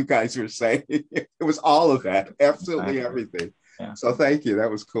like what you guys were saying. It was all of that, absolutely everything. Yeah. So thank you.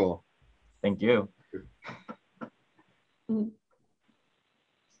 That was cool. Thank you.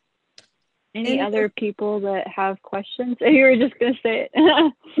 Any other people that have questions? You were just going to say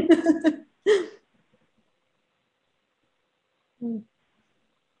it.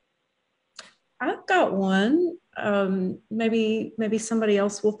 I've got one. Maybe somebody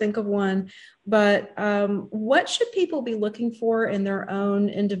else will think of one. But what should people be looking for in their own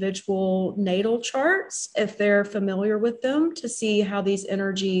individual natal charts if they're familiar with them to see how these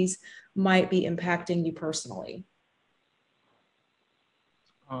energies might be impacting you personally?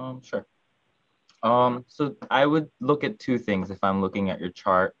 Sure. So I would look at two things if I'm looking at your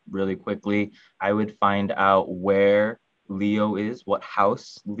chart really quickly. I would find out where Leo is, what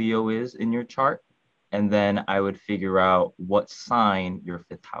house Leo is in your chart, and then I would figure out what sign your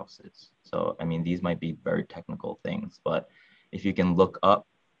fifth house is. So, I mean, these might be very technical things, but if you can look up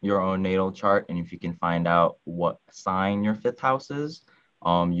your own natal chart and if you can find out what sign your fifth house is,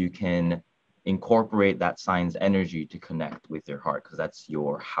 you can incorporate that sign's energy to connect with your heart, because that's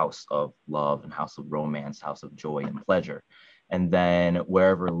your house of love and house of romance, house of joy and pleasure. And then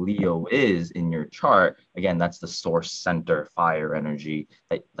wherever Leo is in your chart, again, that's the source center fire energy,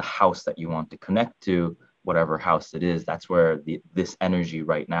 that the house that you want to connect to, whatever house it is, that's where this energy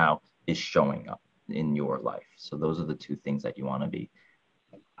right now is showing up in your life. So those are the two things that you want to be,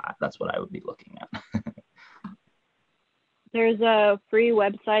 that's what I would be looking at. There's a free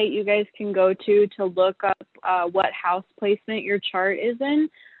website you guys can go to look up what house placement your chart is in.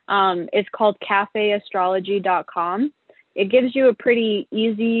 It's called cafeastrology.com. It gives you a pretty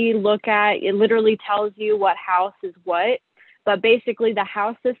easy look at, it literally tells you what house is what, but basically the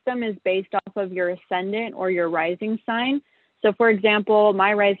house system is based off of your ascendant or your rising sign. So for example,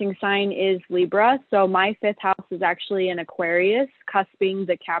 my rising sign is Libra. So my fifth house is actually an Aquarius, cusping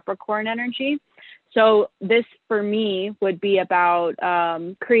the Capricorn energy. So this for me would be about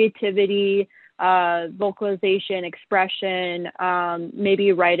creativity, vocalization, expression,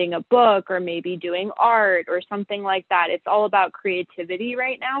 maybe writing a book or maybe doing art or something like that. It's all about creativity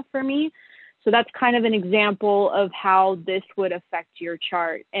right now for me. So that's kind of an example of how this would affect your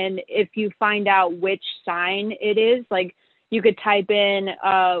chart. And if you find out which sign it is, like you could type in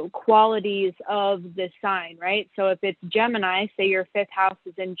qualities of the sign, right? So if it's Gemini, say your fifth house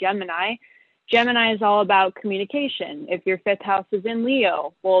is in Gemini, Gemini is all about communication. If your fifth house is in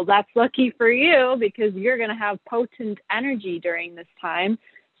Leo, well, that's lucky for you because you're going to have potent energy during this time.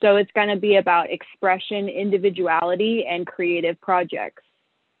 So it's going to be about expression, individuality, and creative projects.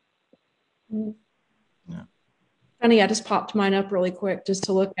 Yeah. Funny, I just popped mine up really quick just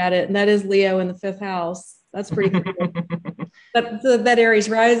to look at it. And that is Leo in the fifth house. That's pretty cool. that Aries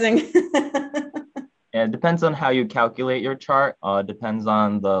rising. Yeah, it depends on how you calculate your chart. Depends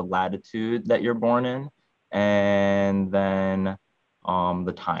on the latitude that you're born in, and then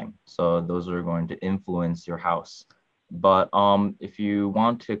the time. So those are going to influence your house. But if you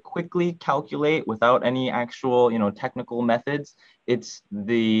want to quickly calculate without any actual, technical methods, it's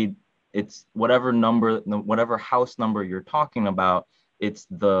whatever number, whatever house number you're talking about. It's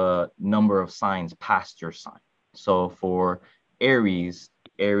the number of signs past your sign. So for Aries,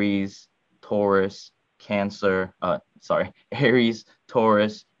 Taurus, Cancer, Aries,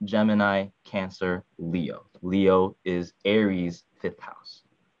 Taurus, Gemini, Cancer, Leo. Leo is Aries' fifth house,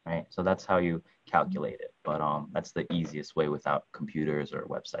 right? So that's how you calculate it. But that's the easiest way without computers or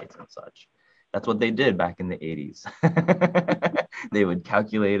websites and such. That's what they did back in the 80s. They would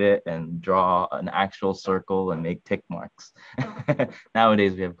calculate it and draw an actual circle and make tick marks.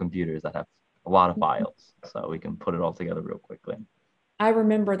 Nowadays, we have computers that have a lot of files, so we can put it all together real quickly. I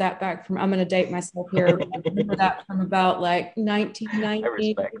remember that back from, I'm going to date myself here. I remember that from about like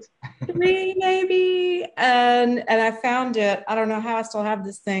 1993, maybe. And I found it. I don't know how I still have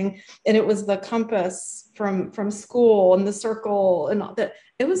this thing. And it was the compass from school and the circle and all that.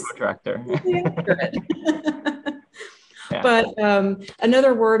 It was protractor. Yeah. But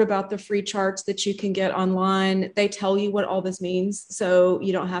another word about the free charts that you can get online, they tell you what all this means. So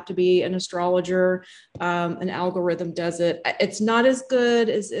you don't have to be an astrologer. An algorithm does it. It's not as good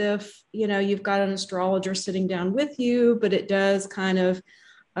as if, you've got an astrologer sitting down with you, but it does kind of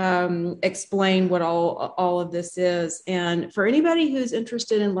explain what all of this is. And for anybody who's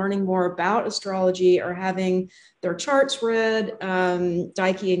interested in learning more about astrology or having their charts read,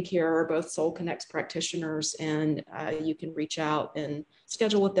 Daiki and Kira are both Soul Connects practitioners, and you can reach out and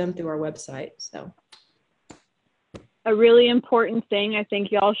schedule with them through our website. So a really important thing I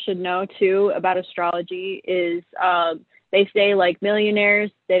think y'all should know too about astrology is they say like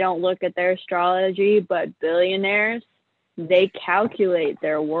millionaires, they don't look at their astrology, but billionaires, they calculate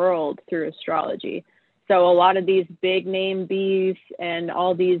their world through astrology. So a lot of these big name bees and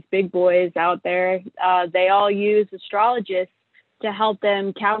all these big boys out there, they all use astrologists to help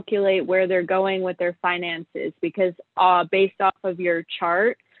them calculate where they're going with their finances, because based off of your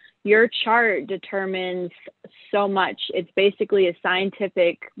chart determines so much. It's basically a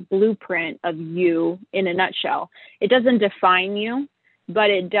scientific blueprint of you in a nutshell. It doesn't define you, but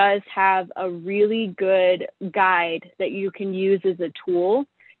it does have a really good guide that you can use as a tool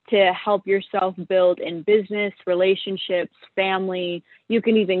to help yourself build in business, relationships, family. You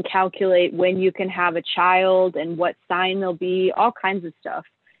can even calculate when you can have a child and what sign they'll be, all kinds of stuff.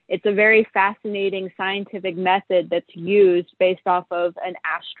 It's a very fascinating scientific method that's used based off of an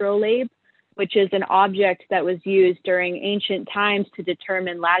astrolabe, which is an object that was used during ancient times to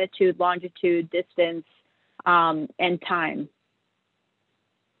determine latitude, longitude, distance, and time.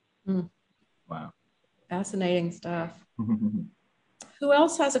 Wow. Fascinating stuff. Who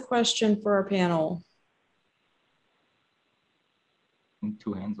else has a question for our panel?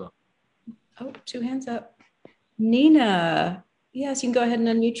 2 hands up. Oh, 2 hands up. Nina, yes, you can go ahead and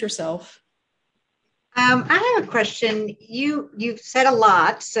unmute yourself. I have a question. You've said a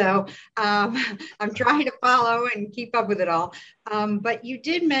lot, so I'm trying to follow and keep up with it all. But you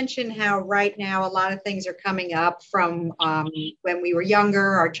did mention how right now a lot of things are coming up from when we were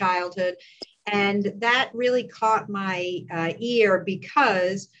younger, our childhood. And that really caught my ear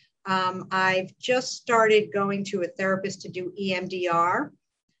because I've just started going to a therapist to do EMDR.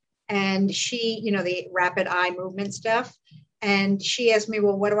 And she, the rapid eye movement stuff. And she asked me,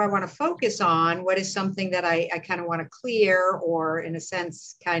 well, what do I want to focus on? What is something that I kind of want to clear or, in a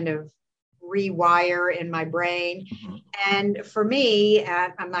sense, kind of rewire in my brain? And for me,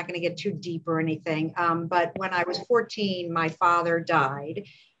 I'm not going to get too deep or anything, but when I was 14, my father died.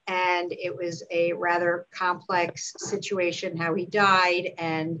 And it was a rather complex situation how he died.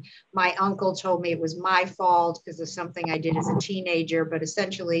 And my uncle told me it was my fault because of something I did as a teenager. But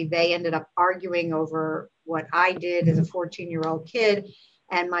essentially, they ended up arguing over what I did as a 14-year-old kid.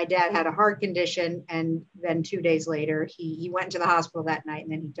 And my dad had a heart condition. And then 2 days later, he went to the hospital that night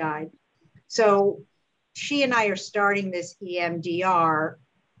and then he died. So she and I are starting this EMDR.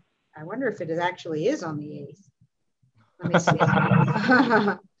 I wonder if it actually is on the 8th. Let me see.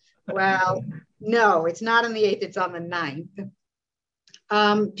 Well, no, it's not on the 8th, it's on the 9th.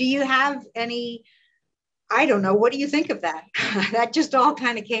 Do you have any, I don't know, what do you think of that? That just all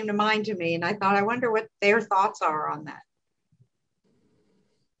kind of came to mind to me. And I thought, I wonder what their thoughts are on that.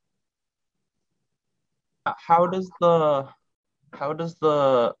 How does the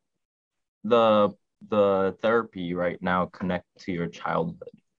therapy right now connect to your childhood?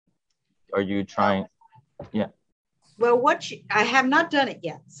 Are you trying? Yeah. Well, I have not done it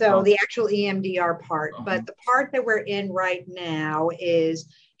yet. So the actual EMDR part, but the part that we're in right now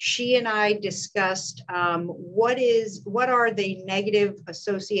is she and I discussed what are the negative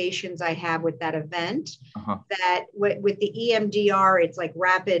associations I have with that event. That with the EMDR, it's like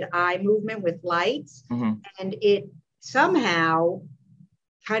rapid eye movement with lights, and it somehow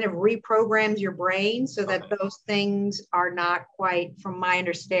kind of reprograms your brain so that those things are not quite, from my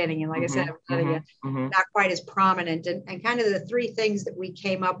understanding, and like I said, not quite as prominent. And kind of the 3 things that we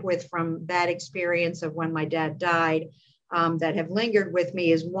came up with from that experience of when my dad died that have lingered with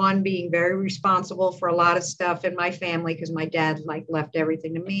me is 1, being very responsible for a lot of stuff in my family because my dad left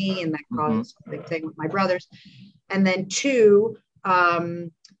everything to me, and that caused a big thing with my brothers. And then 2,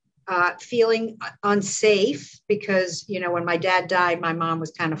 feeling unsafe because, when my dad died, my mom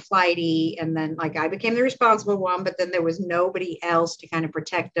was kind of flighty, and then I became the responsible one, but then there was nobody else to kind of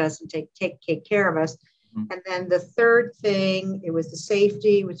protect us and take care of us. And then the 3rd thing, it was the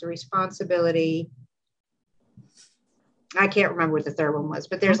safety, it was the responsibility. I can't remember what the 3rd one was,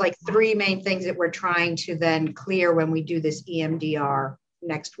 but there's 3 main things that we're trying to then clear when we do this EMDR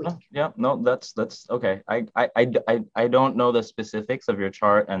next week. Yeah, no, that's okay. I don't know the specifics of your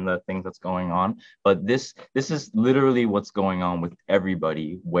chart and the things that's going on, but this is literally what's going on with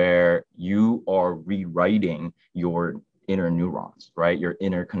everybody, where you are rewriting your inner neurons, right? Your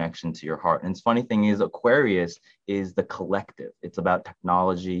inner connection to your heart. And it's funny thing is Aquarius is the collective. It's about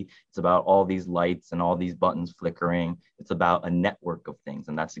technology. It's about all these lights and all these buttons flickering. It's about a network of things.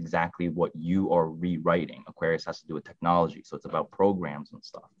 And that's exactly what you are rewriting. Aquarius has to do with technology. So it's about programs and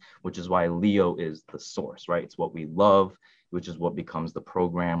stuff, which is why Leo is the source, right? It's what we love, which is what becomes the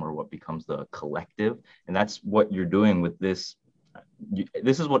program or what becomes the collective. And that's what you're doing with this.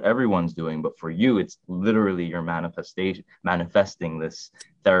 This is what everyone's doing, but for you, it's literally your manifesting this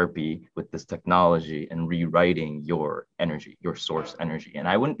therapy with this technology and rewriting your energy, your source energy. And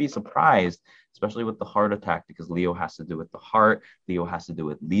I wouldn't be surprised, especially with the heart attack, because Leo has to do with the heart, Leo has to do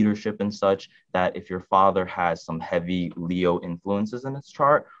with leadership and such, that if your father has some heavy Leo influences in his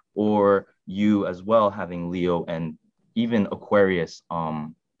chart, or you as well having Leo and even Aquarius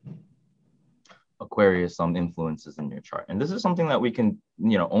influences in your chart. And this is something that we can,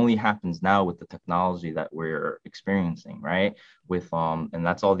 only happens now with the technology that we're experiencing, right? With and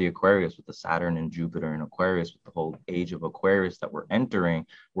that's all the Aquarius with the Saturn and Jupiter and Aquarius, with the whole age of Aquarius that we're entering,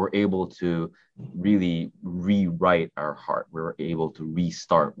 we're able to really rewrite our heart. We're able to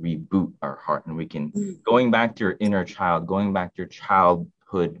reboot our heart, and we can, going back to your inner child, going back to your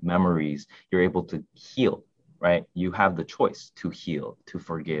childhood memories, you're able to heal. Right? You have the choice to heal, to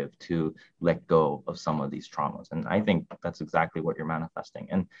forgive, to let go of some of these traumas. And I think that's exactly what you're manifesting.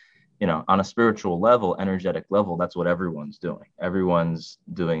 And, on a spiritual level, energetic level, that's what everyone's doing. Everyone's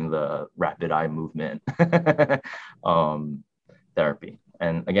doing the rapid eye movement therapy.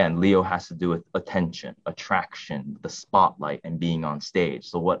 And again, Leo has to do with attention, attraction, the spotlight, and being on stage.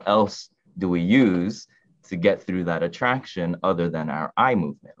 So what else do we use to get through that attraction other than our eye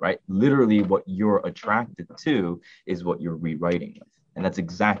movement, right? Literally what you're attracted to is what you're rewriting with. And that's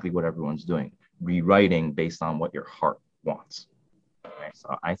exactly what everyone's doing, rewriting based on what your heart wants. Right?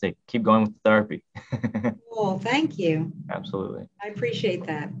 So I say keep going with the therapy. Cool, thank you. Absolutely. I appreciate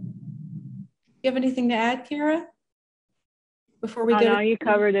that. You have anything to add, Kara? Before we go? No, you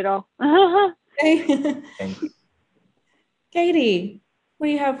covered it all. Okay. Thank you. Katie, what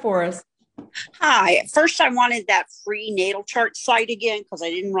do you have for us? Hi. At first, I wanted that free natal chart site again because I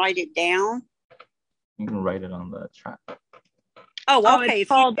didn't write it down. You can write it on the chat. Oh, okay. If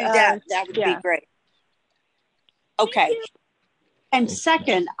you do that, that would be great. Okay. And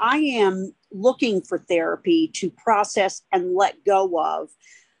second, I am looking for therapy to process and let go of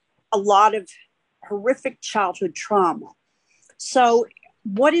a lot of horrific childhood trauma. So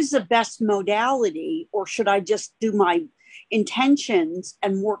what is the best modality, or should I just do my intentions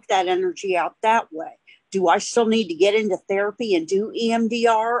and work that energy out that way? Do I still need to get into therapy and do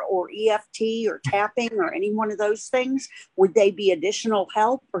EMDR or EFT or tapping or any one of those things? Would they be additional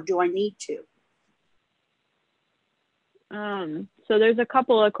help, or do I need to? So there's a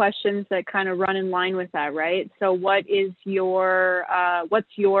couple of questions that kind of run in line with that, right? So what is your, what's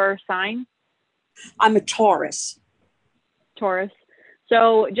your sign? I'm a Taurus. Taurus.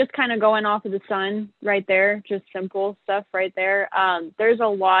 So just kind of going off of the sun right there, just simple stuff right there. There's a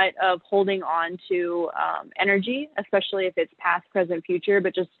lot of holding on to energy, especially if it's past, present, future,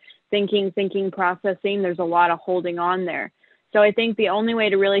 but just thinking, processing, there's a lot of holding on there. So I think the only way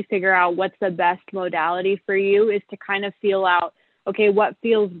to really figure out what's the best modality for you is to kind of feel out, okay, what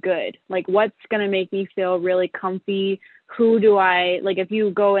feels good? Like what's going to make me feel really comfy? Who do I, like if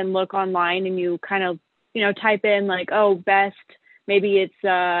you go and look online and you kind of, type in like, oh, best, maybe it's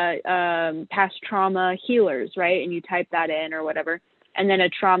past trauma healers, right? And you type that in or whatever, and then a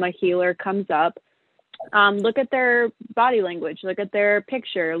trauma healer comes up. Look at their body language, look at their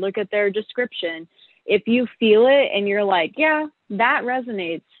picture, look at their description. If you feel it and you're like, yeah, that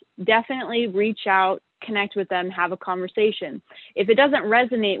resonates, definitely reach out, connect with them, have a conversation. If it doesn't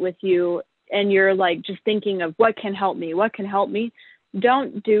resonate with you and you're like just thinking of what can help me,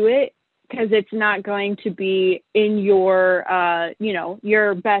 don't do it, because it's not going to be in your,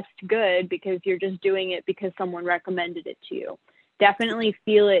 your best good, because you're just doing it because someone recommended it to you. Definitely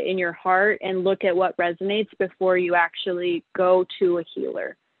feel it in your heart and look at what resonates before you actually go to a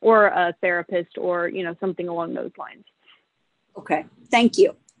healer or a therapist or, something along those lines. Okay. Thank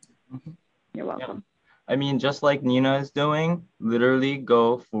you. You're welcome. Yeah. I mean, just like Nina is doing, literally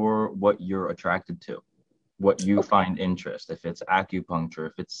go for what you're attracted to, what you find interest. If it's acupuncture,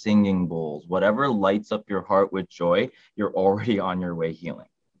 if it's singing bowls, whatever lights up your heart with joy, you're already on your way healing,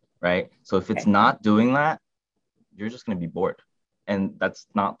 right? So if it's not doing that, you're just going to be bored. And that's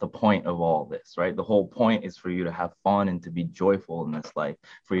not the point of all this, right? The whole point is for you to have fun and to be joyful in this life,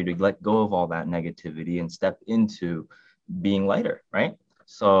 for you to let go of all that negativity and step into being lighter, right?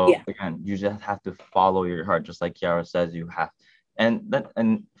 So again, you just have to follow your heart. Just like Kiara says, you have,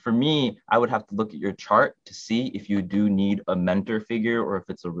 And for me, I would have to look at your chart to see if you do need a mentor figure or if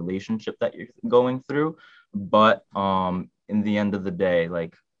it's a relationship that you're going through. But in the end of the day,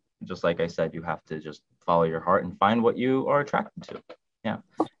 like just like I said, you have to just follow your heart and find what you are attracted to. Yeah.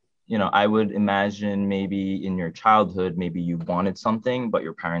 You know, I would imagine maybe in your childhood, maybe you wanted something, but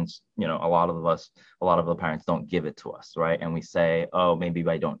your parents, you know, a lot of the parents don't give it to us, right? And we say, oh, maybe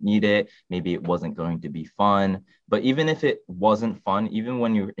I don't need it. Maybe it wasn't going to be fun. But even if it wasn't fun, even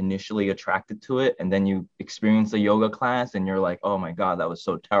when you're initially attracted to it, and then you experience a yoga class and you're like, oh my God, that was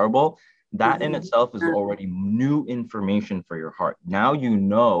so terrible. That in itself is already new information for your heart. Now you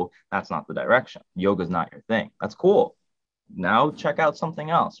know that's not the direction. Yoga's not your thing. That's cool. Now check out something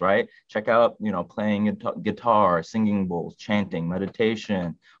else, right? Check out, you know, playing guitar, singing bowls, chanting,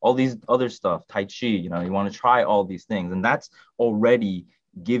 meditation, all these other stuff, Tai Chi, you know, you want to try all these things. And that's already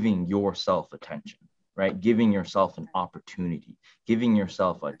giving yourself attention, right? Giving yourself an opportunity, giving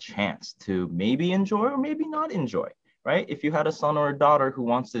yourself a chance to maybe enjoy or maybe not enjoy, right? If you had a son or a daughter who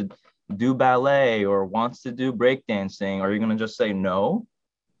wants to do ballet or wants to do breakdancing, are you going to just say no?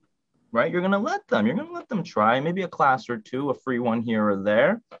 Right? You're going to let them try maybe a class or two, a free one here or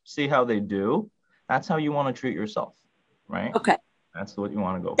there, see how they do. That's how you want to treat yourself, right? Okay. That's what you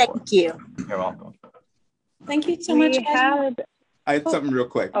want to go for. Thank you. You're welcome. Thank you so much. I had something real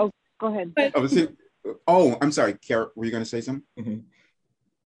quick. Oh, go ahead. I'm sorry, Kara, were you going to say something?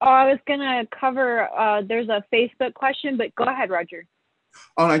 Oh, I was going to cover, there's a Facebook question, but go ahead, Roger.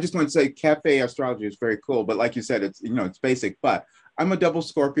 Oh, and I just want to say Cafe Astrology is very cool, but like you said, it's, you know, it's basic, but I'm a double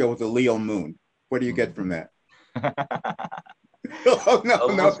Scorpio with a Leo moon. What do you get from that? Oh,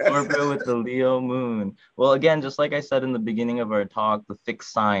 no. Scorpio with the Leo moon. Well, again, just like I said in the beginning of our talk, the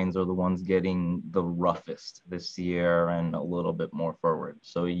fixed signs are the ones getting the roughest this year and a little bit more forward.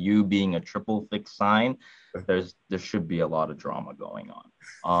 So you being a triple fixed sign, there should be a lot of drama going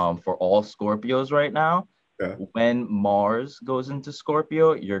on. For all Scorpios right now, when Mars goes into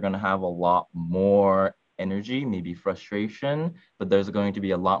Scorpio, you're going to have a lot more energy, maybe frustration, but there's going to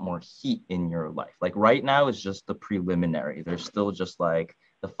be a lot more heat in your life. Like right now is just the preliminary. There's still just like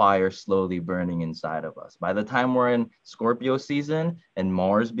the fire slowly burning inside of us. By the time we're in Scorpio season and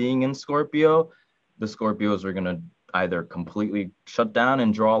Mars being in Scorpio, the Scorpios are going to either completely shut down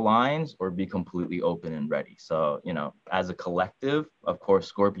and draw lines or be completely open and ready. So, you know, as a collective, of course,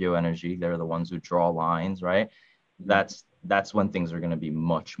 Scorpio energy, they're the ones who draw lines, right? That's when things are going to be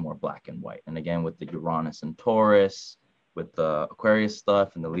much more black and white. And again, with the Uranus and Taurus, with the Aquarius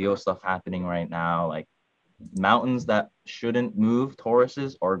stuff and the Leo stuff happening right now, like mountains that shouldn't move,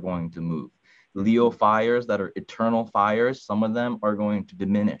 Tauruses are going to move. Leo fires that are eternal fires, some of them are going to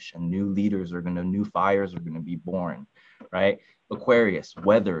diminish and new fires are going to be born, right? Aquarius,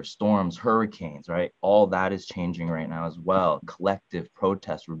 weather, storms, hurricanes, right? All that is changing right now as well. Collective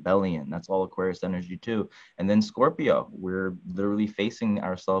protest, rebellion, that's all Aquarius energy too. And then Scorpio, we're literally facing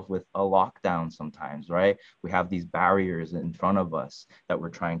ourselves with a lockdown sometimes, right? We have these barriers in front of us that we're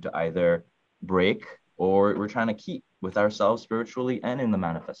trying to either break or we're trying to keep with ourselves spiritually and in the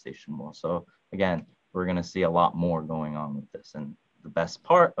manifestation world. So again, we're going to see a lot more going on with this. And the best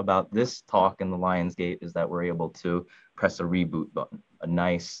part about this talk in the Lionsgate is that we're able to press a reboot button, a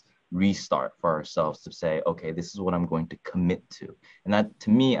nice restart for ourselves to say, okay, this is what I'm going to commit to. And that to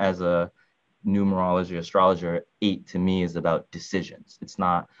me, as a numerology astrologer, 8 to me is about decisions. It's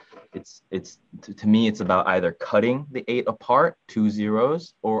not, to me, it's about either cutting the 8 apart, 2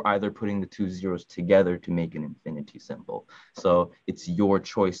 zeros, or either putting the 2 zeros together to make an infinity symbol. So it's your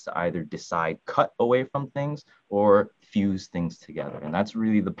choice to either decide cut away from things or fuse things together. And that's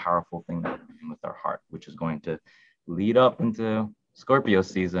really the powerful thing that we're doing with our heart, which is going to lead up into Scorpio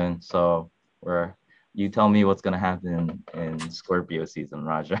season. So you tell me what's going to happen in Scorpio season,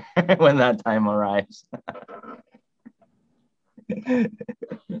 Roger, when that time arrives.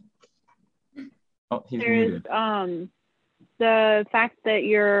 Oh, he's muted. The fact that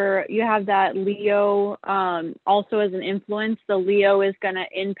you have that Leo also as an influence. The Leo is going to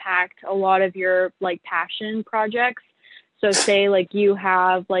impact a lot of your like passion projects. So say like you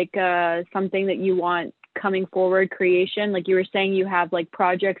have like something that you want coming forward, creation, like you were saying, you have like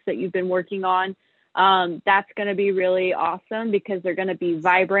projects that you've been working on. That's going to be really awesome because they're going to be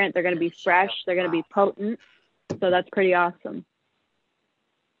vibrant, they're going to be fresh, they're going to be potent. So that's pretty awesome.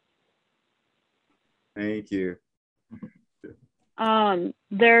 Thank you.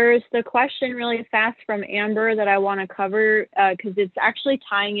 There's the question really fast from Amber that I want to cover because it's actually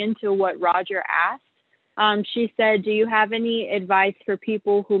tying into what Roger asked. She said, do you have any advice for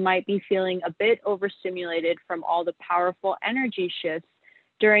people who might be feeling a bit overstimulated from all the powerful energy shifts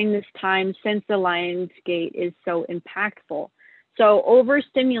during this time since the Lionsgate is so impactful? So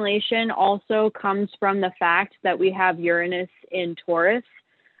overstimulation also comes from the fact that we have Uranus in Taurus.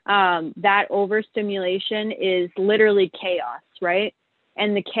 That overstimulation is literally chaos, right?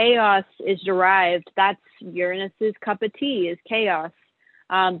 And the chaos is derived, that's Uranus's cup of tea, is chaos.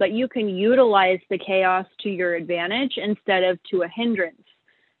 But you can utilize the chaos to your advantage instead of to a hindrance.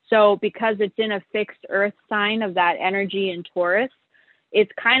 So because it's in a fixed earth sign of that energy in Taurus,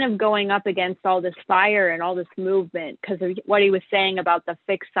 it's kind of going up against all this fire and all this movement because of what he was saying about the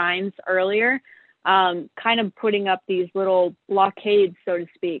fixed signs earlier, kind of putting up these little blockades, so to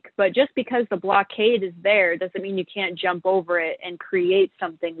speak. But just because the blockade is there doesn't mean you can't jump over it and create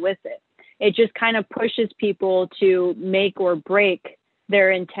something with it. It just kind of pushes people to make or break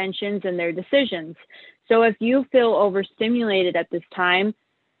their intentions and their decisions. So if you feel overstimulated at this time,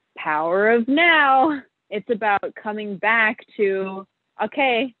 power of now, it's about coming back to,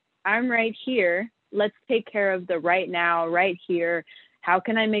 okay, I'm right here. Let's take care of the right now, right here. How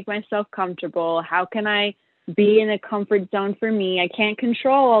can I make myself comfortable? How can I be in a comfort zone for me? I can't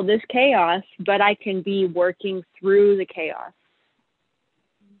control all this chaos, but I can be working through the chaos.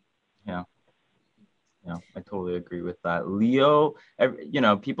 Yeah, I totally agree with that. Leo,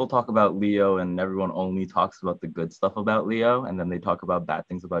 people talk about Leo and everyone only talks about the good stuff about Leo, and then they talk about bad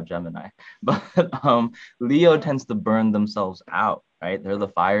things about Gemini. But Leo tends to burn themselves out, right? They're the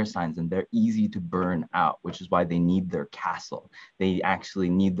fire signs and they're easy to burn out, which is why they need their castle. They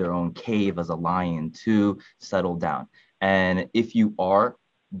actually need their own cave as a lion to settle down. And if you are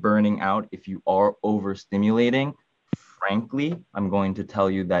burning out, if you are overstimulating, frankly, I'm going to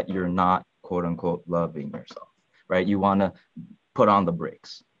tell you that you're not quote unquote loving yourself, right? You want to put on the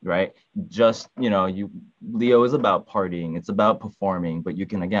brakes, right? Just, Leo is about partying. It's about performing, but you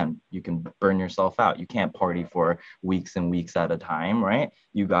can burn yourself out. You can't party for weeks and weeks at a time, right?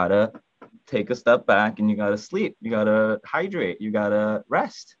 You got to take a step back and you got to sleep. You got to hydrate. You got to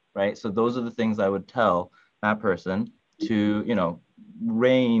rest, right? So those are the things I would tell that person to,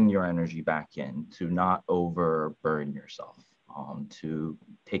 rein your energy back in, to not overburn yourself. To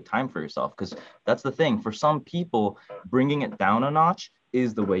take time for yourself, because that's the thing. For some people, bringing it down a notch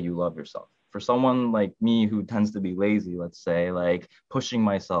is the way you love yourself. For someone like me who tends to be lazy, let's say, like pushing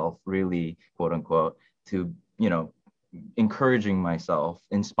myself really, quote unquote, to, encouraging myself,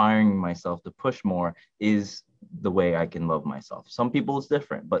 inspiring myself to push more is the way I can love myself. Some people it's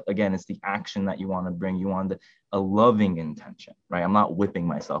different, but again, it's the action that you want to bring. You want a loving intention, right? I'm not whipping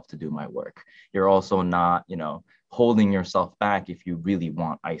myself to do my work. You're also not, holding yourself back if you really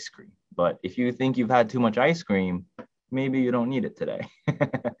want ice cream. But if you think you've had too much ice cream, maybe you don't need it today,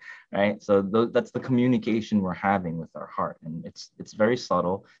 right? So that's the communication we're having with our heart. And it's very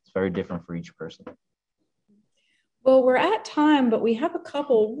subtle. It's very different for each person. Well, we're at time, but we have a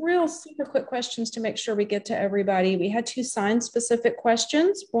couple real super quick questions to make sure we get to everybody. We had 2 sign-specific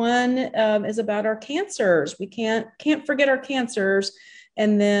questions. One is about our cancers. We can't forget our cancers.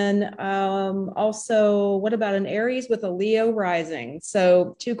 And then also, what about an Aries with a Leo rising?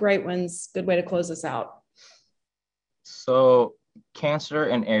 So 2 great ones. Good way to close this out. So Cancer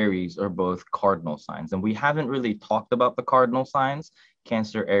and Aries are both cardinal signs. And we haven't really talked about the cardinal signs,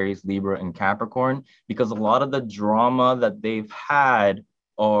 Cancer, Aries, Libra, and Capricorn, because a lot of the drama that they've had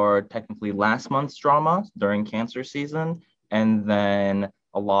are technically last month's drama during Cancer season. And then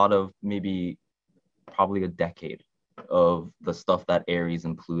a lot of probably a decade of the stuff that Aries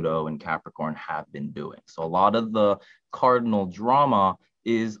and Pluto and Capricorn have been doing. So a lot of the cardinal drama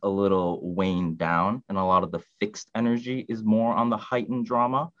is a little waned down, and a lot of the fixed energy is more on the heightened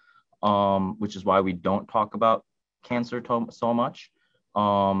drama, which is why we don't talk about Cancer so much.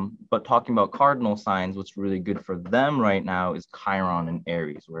 But talking about cardinal signs, what's really good for them right now is Chiron and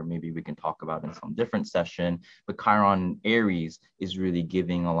Aries, where maybe we can talk about in some different session. But Chiron and Aries is really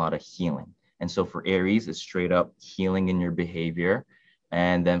giving a lot of healing. And so for Aries, it's straight up healing in your behavior.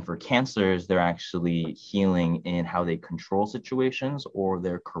 And then for Cancers, they're actually healing in how they control situations or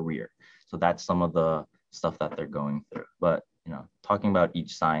their career. So that's some of the stuff that they're going through. But, talking about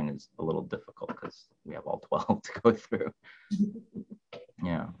each sign is a little difficult because we have all 12 to go through.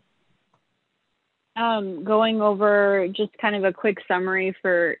 Yeah. Going over just kind of a quick summary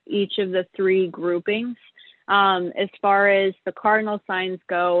for each of the 3 groupings. As far as the cardinal signs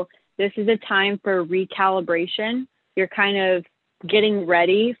go, this is a time for recalibration. You're kind of getting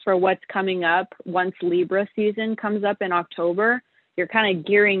ready for what's coming up once Libra season comes up in October. You're kind of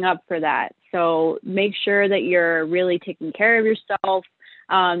gearing up for that. So make sure that you're really taking care of yourself.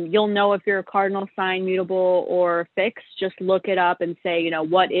 You'll know if you're a cardinal sign, mutable or fixed. Just look it up and say,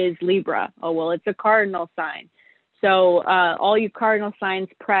 what is Libra? Oh, well, it's a cardinal sign. So all you cardinal signs,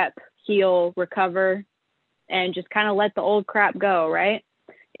 prep, heal, recover, and just kind of let the old crap go, right?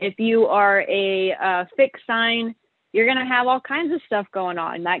 If you are a fixed sign, you're going to have all kinds of stuff going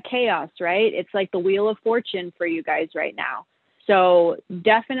on, that chaos, right? It's like the wheel of fortune for you guys right now. So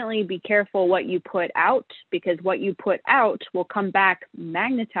definitely be careful what you put out, because what you put out will come back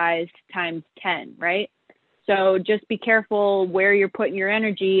magnetized times 10, right? So just be careful where you're putting your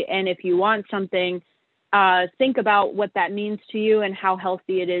energy. And if you want something, think about what that means to you and how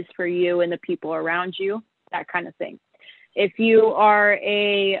healthy it is for you and the people around you, that kind of thing. If you are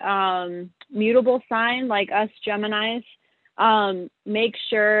a mutable sign like us Geminis, make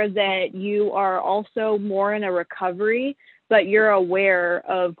sure that you are also more in a recovery, but you're aware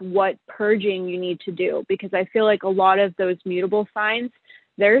of what purging you need to do, because I feel like a lot of those mutable signs,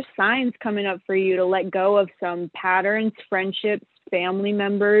 there's signs coming up for you to let go of some patterns, friendships, family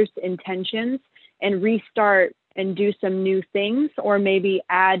members, intentions, and restart and do some new things, or maybe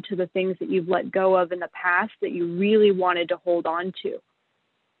add to the things that you've let go of in the past that you really wanted to hold on to.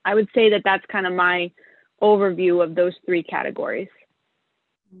 I would say that that's kind of my overview of those three categories.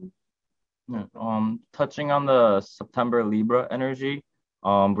 Touching on the September Libra energy,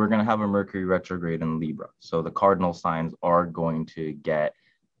 we're going to have a Mercury retrograde in Libra. So the cardinal signs are going to get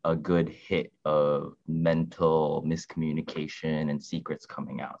a good hit of mental miscommunication and secrets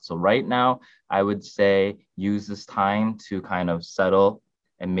coming out. So right now, I would say use this time to kind of settle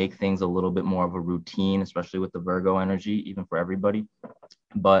and make things a little bit more of a routine, especially with the Virgo energy, even for everybody.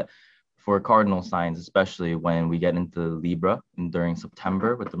 But for cardinal signs, especially when we get into Libra and during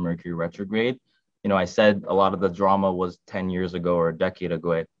September with the Mercury retrograde, you know, I said a lot of the drama was 10 years ago or a decade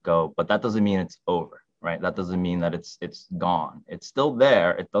ago, but that doesn't mean it's over, right? That doesn't mean that it's gone. It's still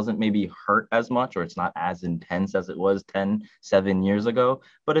there. It doesn't maybe hurt as much, or it's not as intense as it was 7 years ago,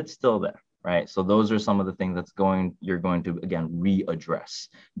 but it's still there, right? So those are some of the things you're going to, again, readdress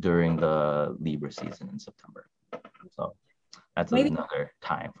during the Libra season in September. So that's another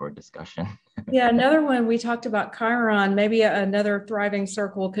time for discussion. Yeah, another one, we talked about Chiron. Maybe another thriving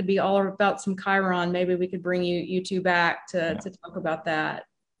circle could be all about some Chiron. Maybe we could bring you two back to talk about that.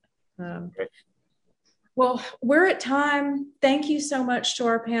 Well, we're at time. Thank you so much to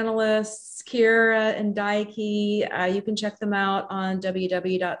our panelists, Kira and Daiki. You can check them out on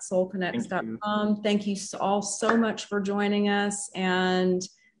www.soulconnects.com. Thank you all so much for joining us, and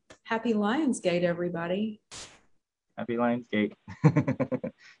happy Lionsgate, everybody. Happy Lionsgate.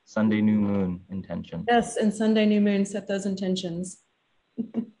 Sunday new moon intention. Yes, and Sunday new moon, set those intentions.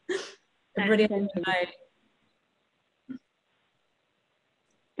 Everybody have a good night.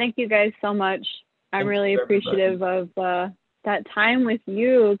 Thank you guys so much. I'm really appreciative of that time with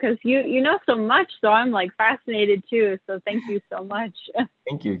you, because you know so much, so I'm like fascinated too. So thank you so much.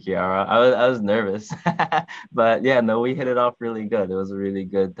 Thank you, Kiara. I was nervous, but yeah, no, we hit it off really good. It was a really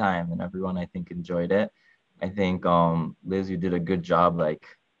good time, and everyone I think enjoyed it. I think Liz, you did a good job like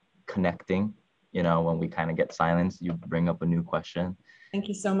connecting. You know, when we kind of get silence, you bring up a new question. Thank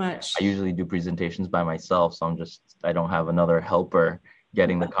you so much. I usually do presentations by myself, so I don't have another helper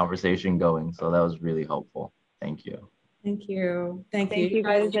getting the conversation going. So that was really helpful. Thank you. Thank you. Thank you. You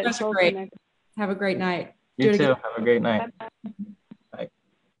guys are great. Have a great night. You too. Have a great night. Bye-bye.